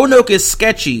Whiffle. Roanoke is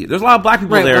sketchy. There's a lot of black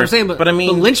people there. I'm saying, but I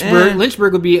mean,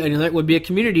 Lynchburg would be a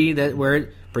community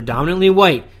where predominantly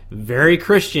white, very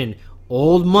Christian,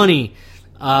 old money.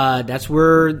 That's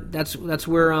where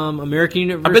American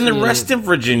University. I've been to Reston,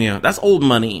 Virginia. That's old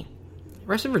money.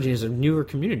 Reston, Virginia is a newer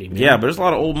community, man. Yeah, but there's a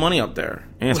lot of old money up there,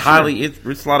 and it's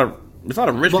it's a lot of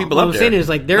rich people up there. What I'm saying is,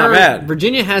 like,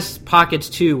 Virginia has pockets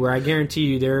too, where I guarantee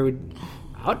you there would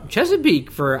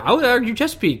Chesapeake I would argue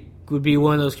Chesapeake would be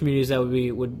one of those communities that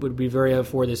would be very up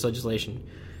for this legislation.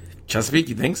 Chesapeake,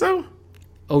 you think so?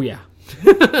 Oh yeah.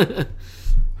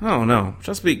 Oh no,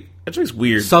 Chesapeake's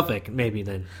weird. Suffolk, maybe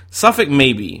then. Suffolk,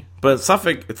 maybe, but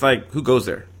Suffolk, it's like, who goes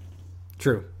there?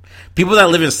 True. People that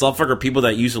live in Suffolk are people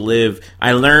that used to live.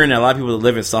 I learned that a lot of people that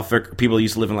live in Suffolk are people that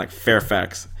used to live in like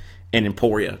Fairfax and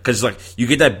Emporia, because like you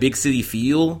get that big city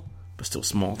feel, but still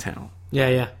small town.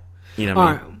 Yeah. You know what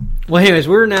I mean? All right. Well, anyways,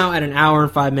 we're now at an hour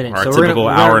and 5 minutes. Our typical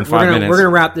hour and 5 minutes. We're going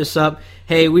to wrap this up.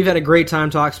 Hey, we've had a great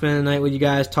time spending the night with you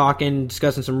guys, talking,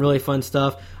 discussing some really fun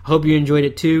stuff. I hope you enjoyed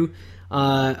it too.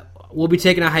 We'll be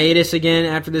taking a hiatus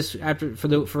again for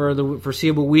the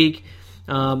foreseeable week.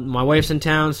 My wife's in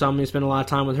town, so I'm going to spend a lot of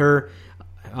time with her.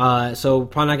 So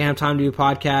probably not going to have time to do a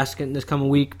podcast this coming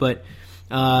week, but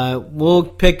we'll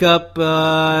pick up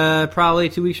probably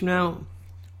 2 weeks from now.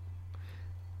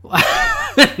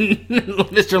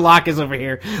 Mr. Locke is over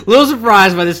here, a little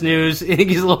surprised by this news. I think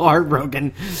he's a little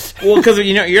heartbroken. Well, because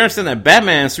you understand that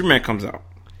Batman and Superman comes out.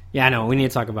 Yeah, I know. We need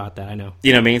to talk about that. I know.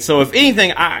 You know what I mean? So if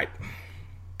anything, I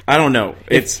don't know.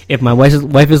 If my wife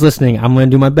is listening, I'm going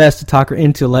to do my best to talk her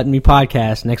into letting me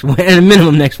podcast at a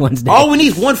minimum next Wednesday. All we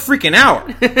need is 1 freaking hour.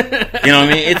 You know what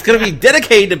I mean? It's going to be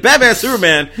dedicated to Batman,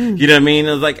 Superman. You know what I mean?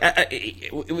 It's like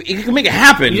you can make it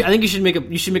happen. I think you should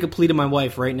make a plea to my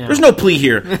wife right now. There's no plea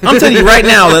here. I'm telling you right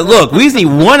now that look, we just need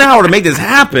 1 hour to make this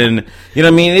happen. You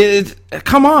know what I mean?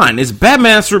 Come on, it's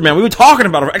Batman, Superman. We were talking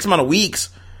about it for X amount of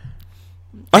weeks.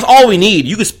 That's all we need.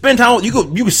 You could spend time. You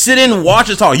could sit in and watch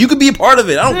us talk. You could be a part of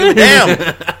it. I don't give a damn. You know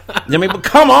what I mean? But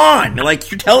come on,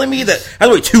 like, you're telling me that I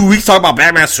have to wait 2 weeks to talk about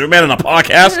Batman, Superman on a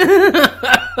podcast?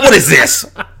 What is this?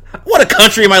 What a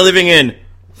country am I living in?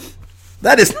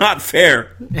 That is not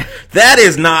fair. That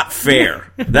is not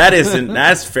fair.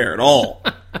 That's fair at all.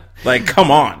 Like,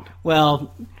 come on.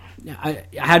 Well, I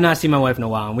have not seen my wife in a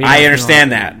while. I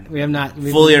understand that. We have not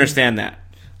fully understand that.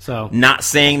 So, not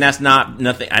saying that's not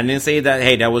nothing. I didn't say that,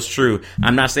 hey, that was true.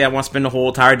 I'm not saying I want to spend the whole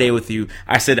entire day with you.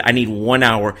 I said I need 1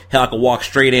 hour. Hell, I could walk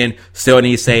straight in, say what I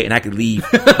need to say, and I could leave.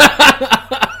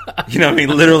 You know what I mean?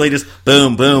 Literally just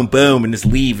boom, boom, boom, and just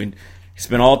leave. And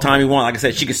spend all the time you want. Like I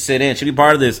said, she could sit in. She'll be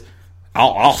part of this.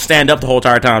 I'll stand up the whole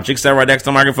entire time. She can sit right next to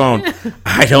the microphone.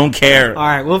 I don't care. All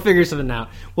right, we'll figure something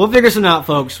out.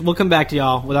 Folks. We'll come back to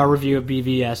y'all with our review of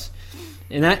BVS.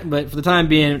 But for the time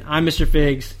being, I'm Mr.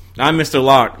 Figs. I'm Mr.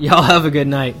 Locke. Y'all have a good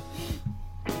night.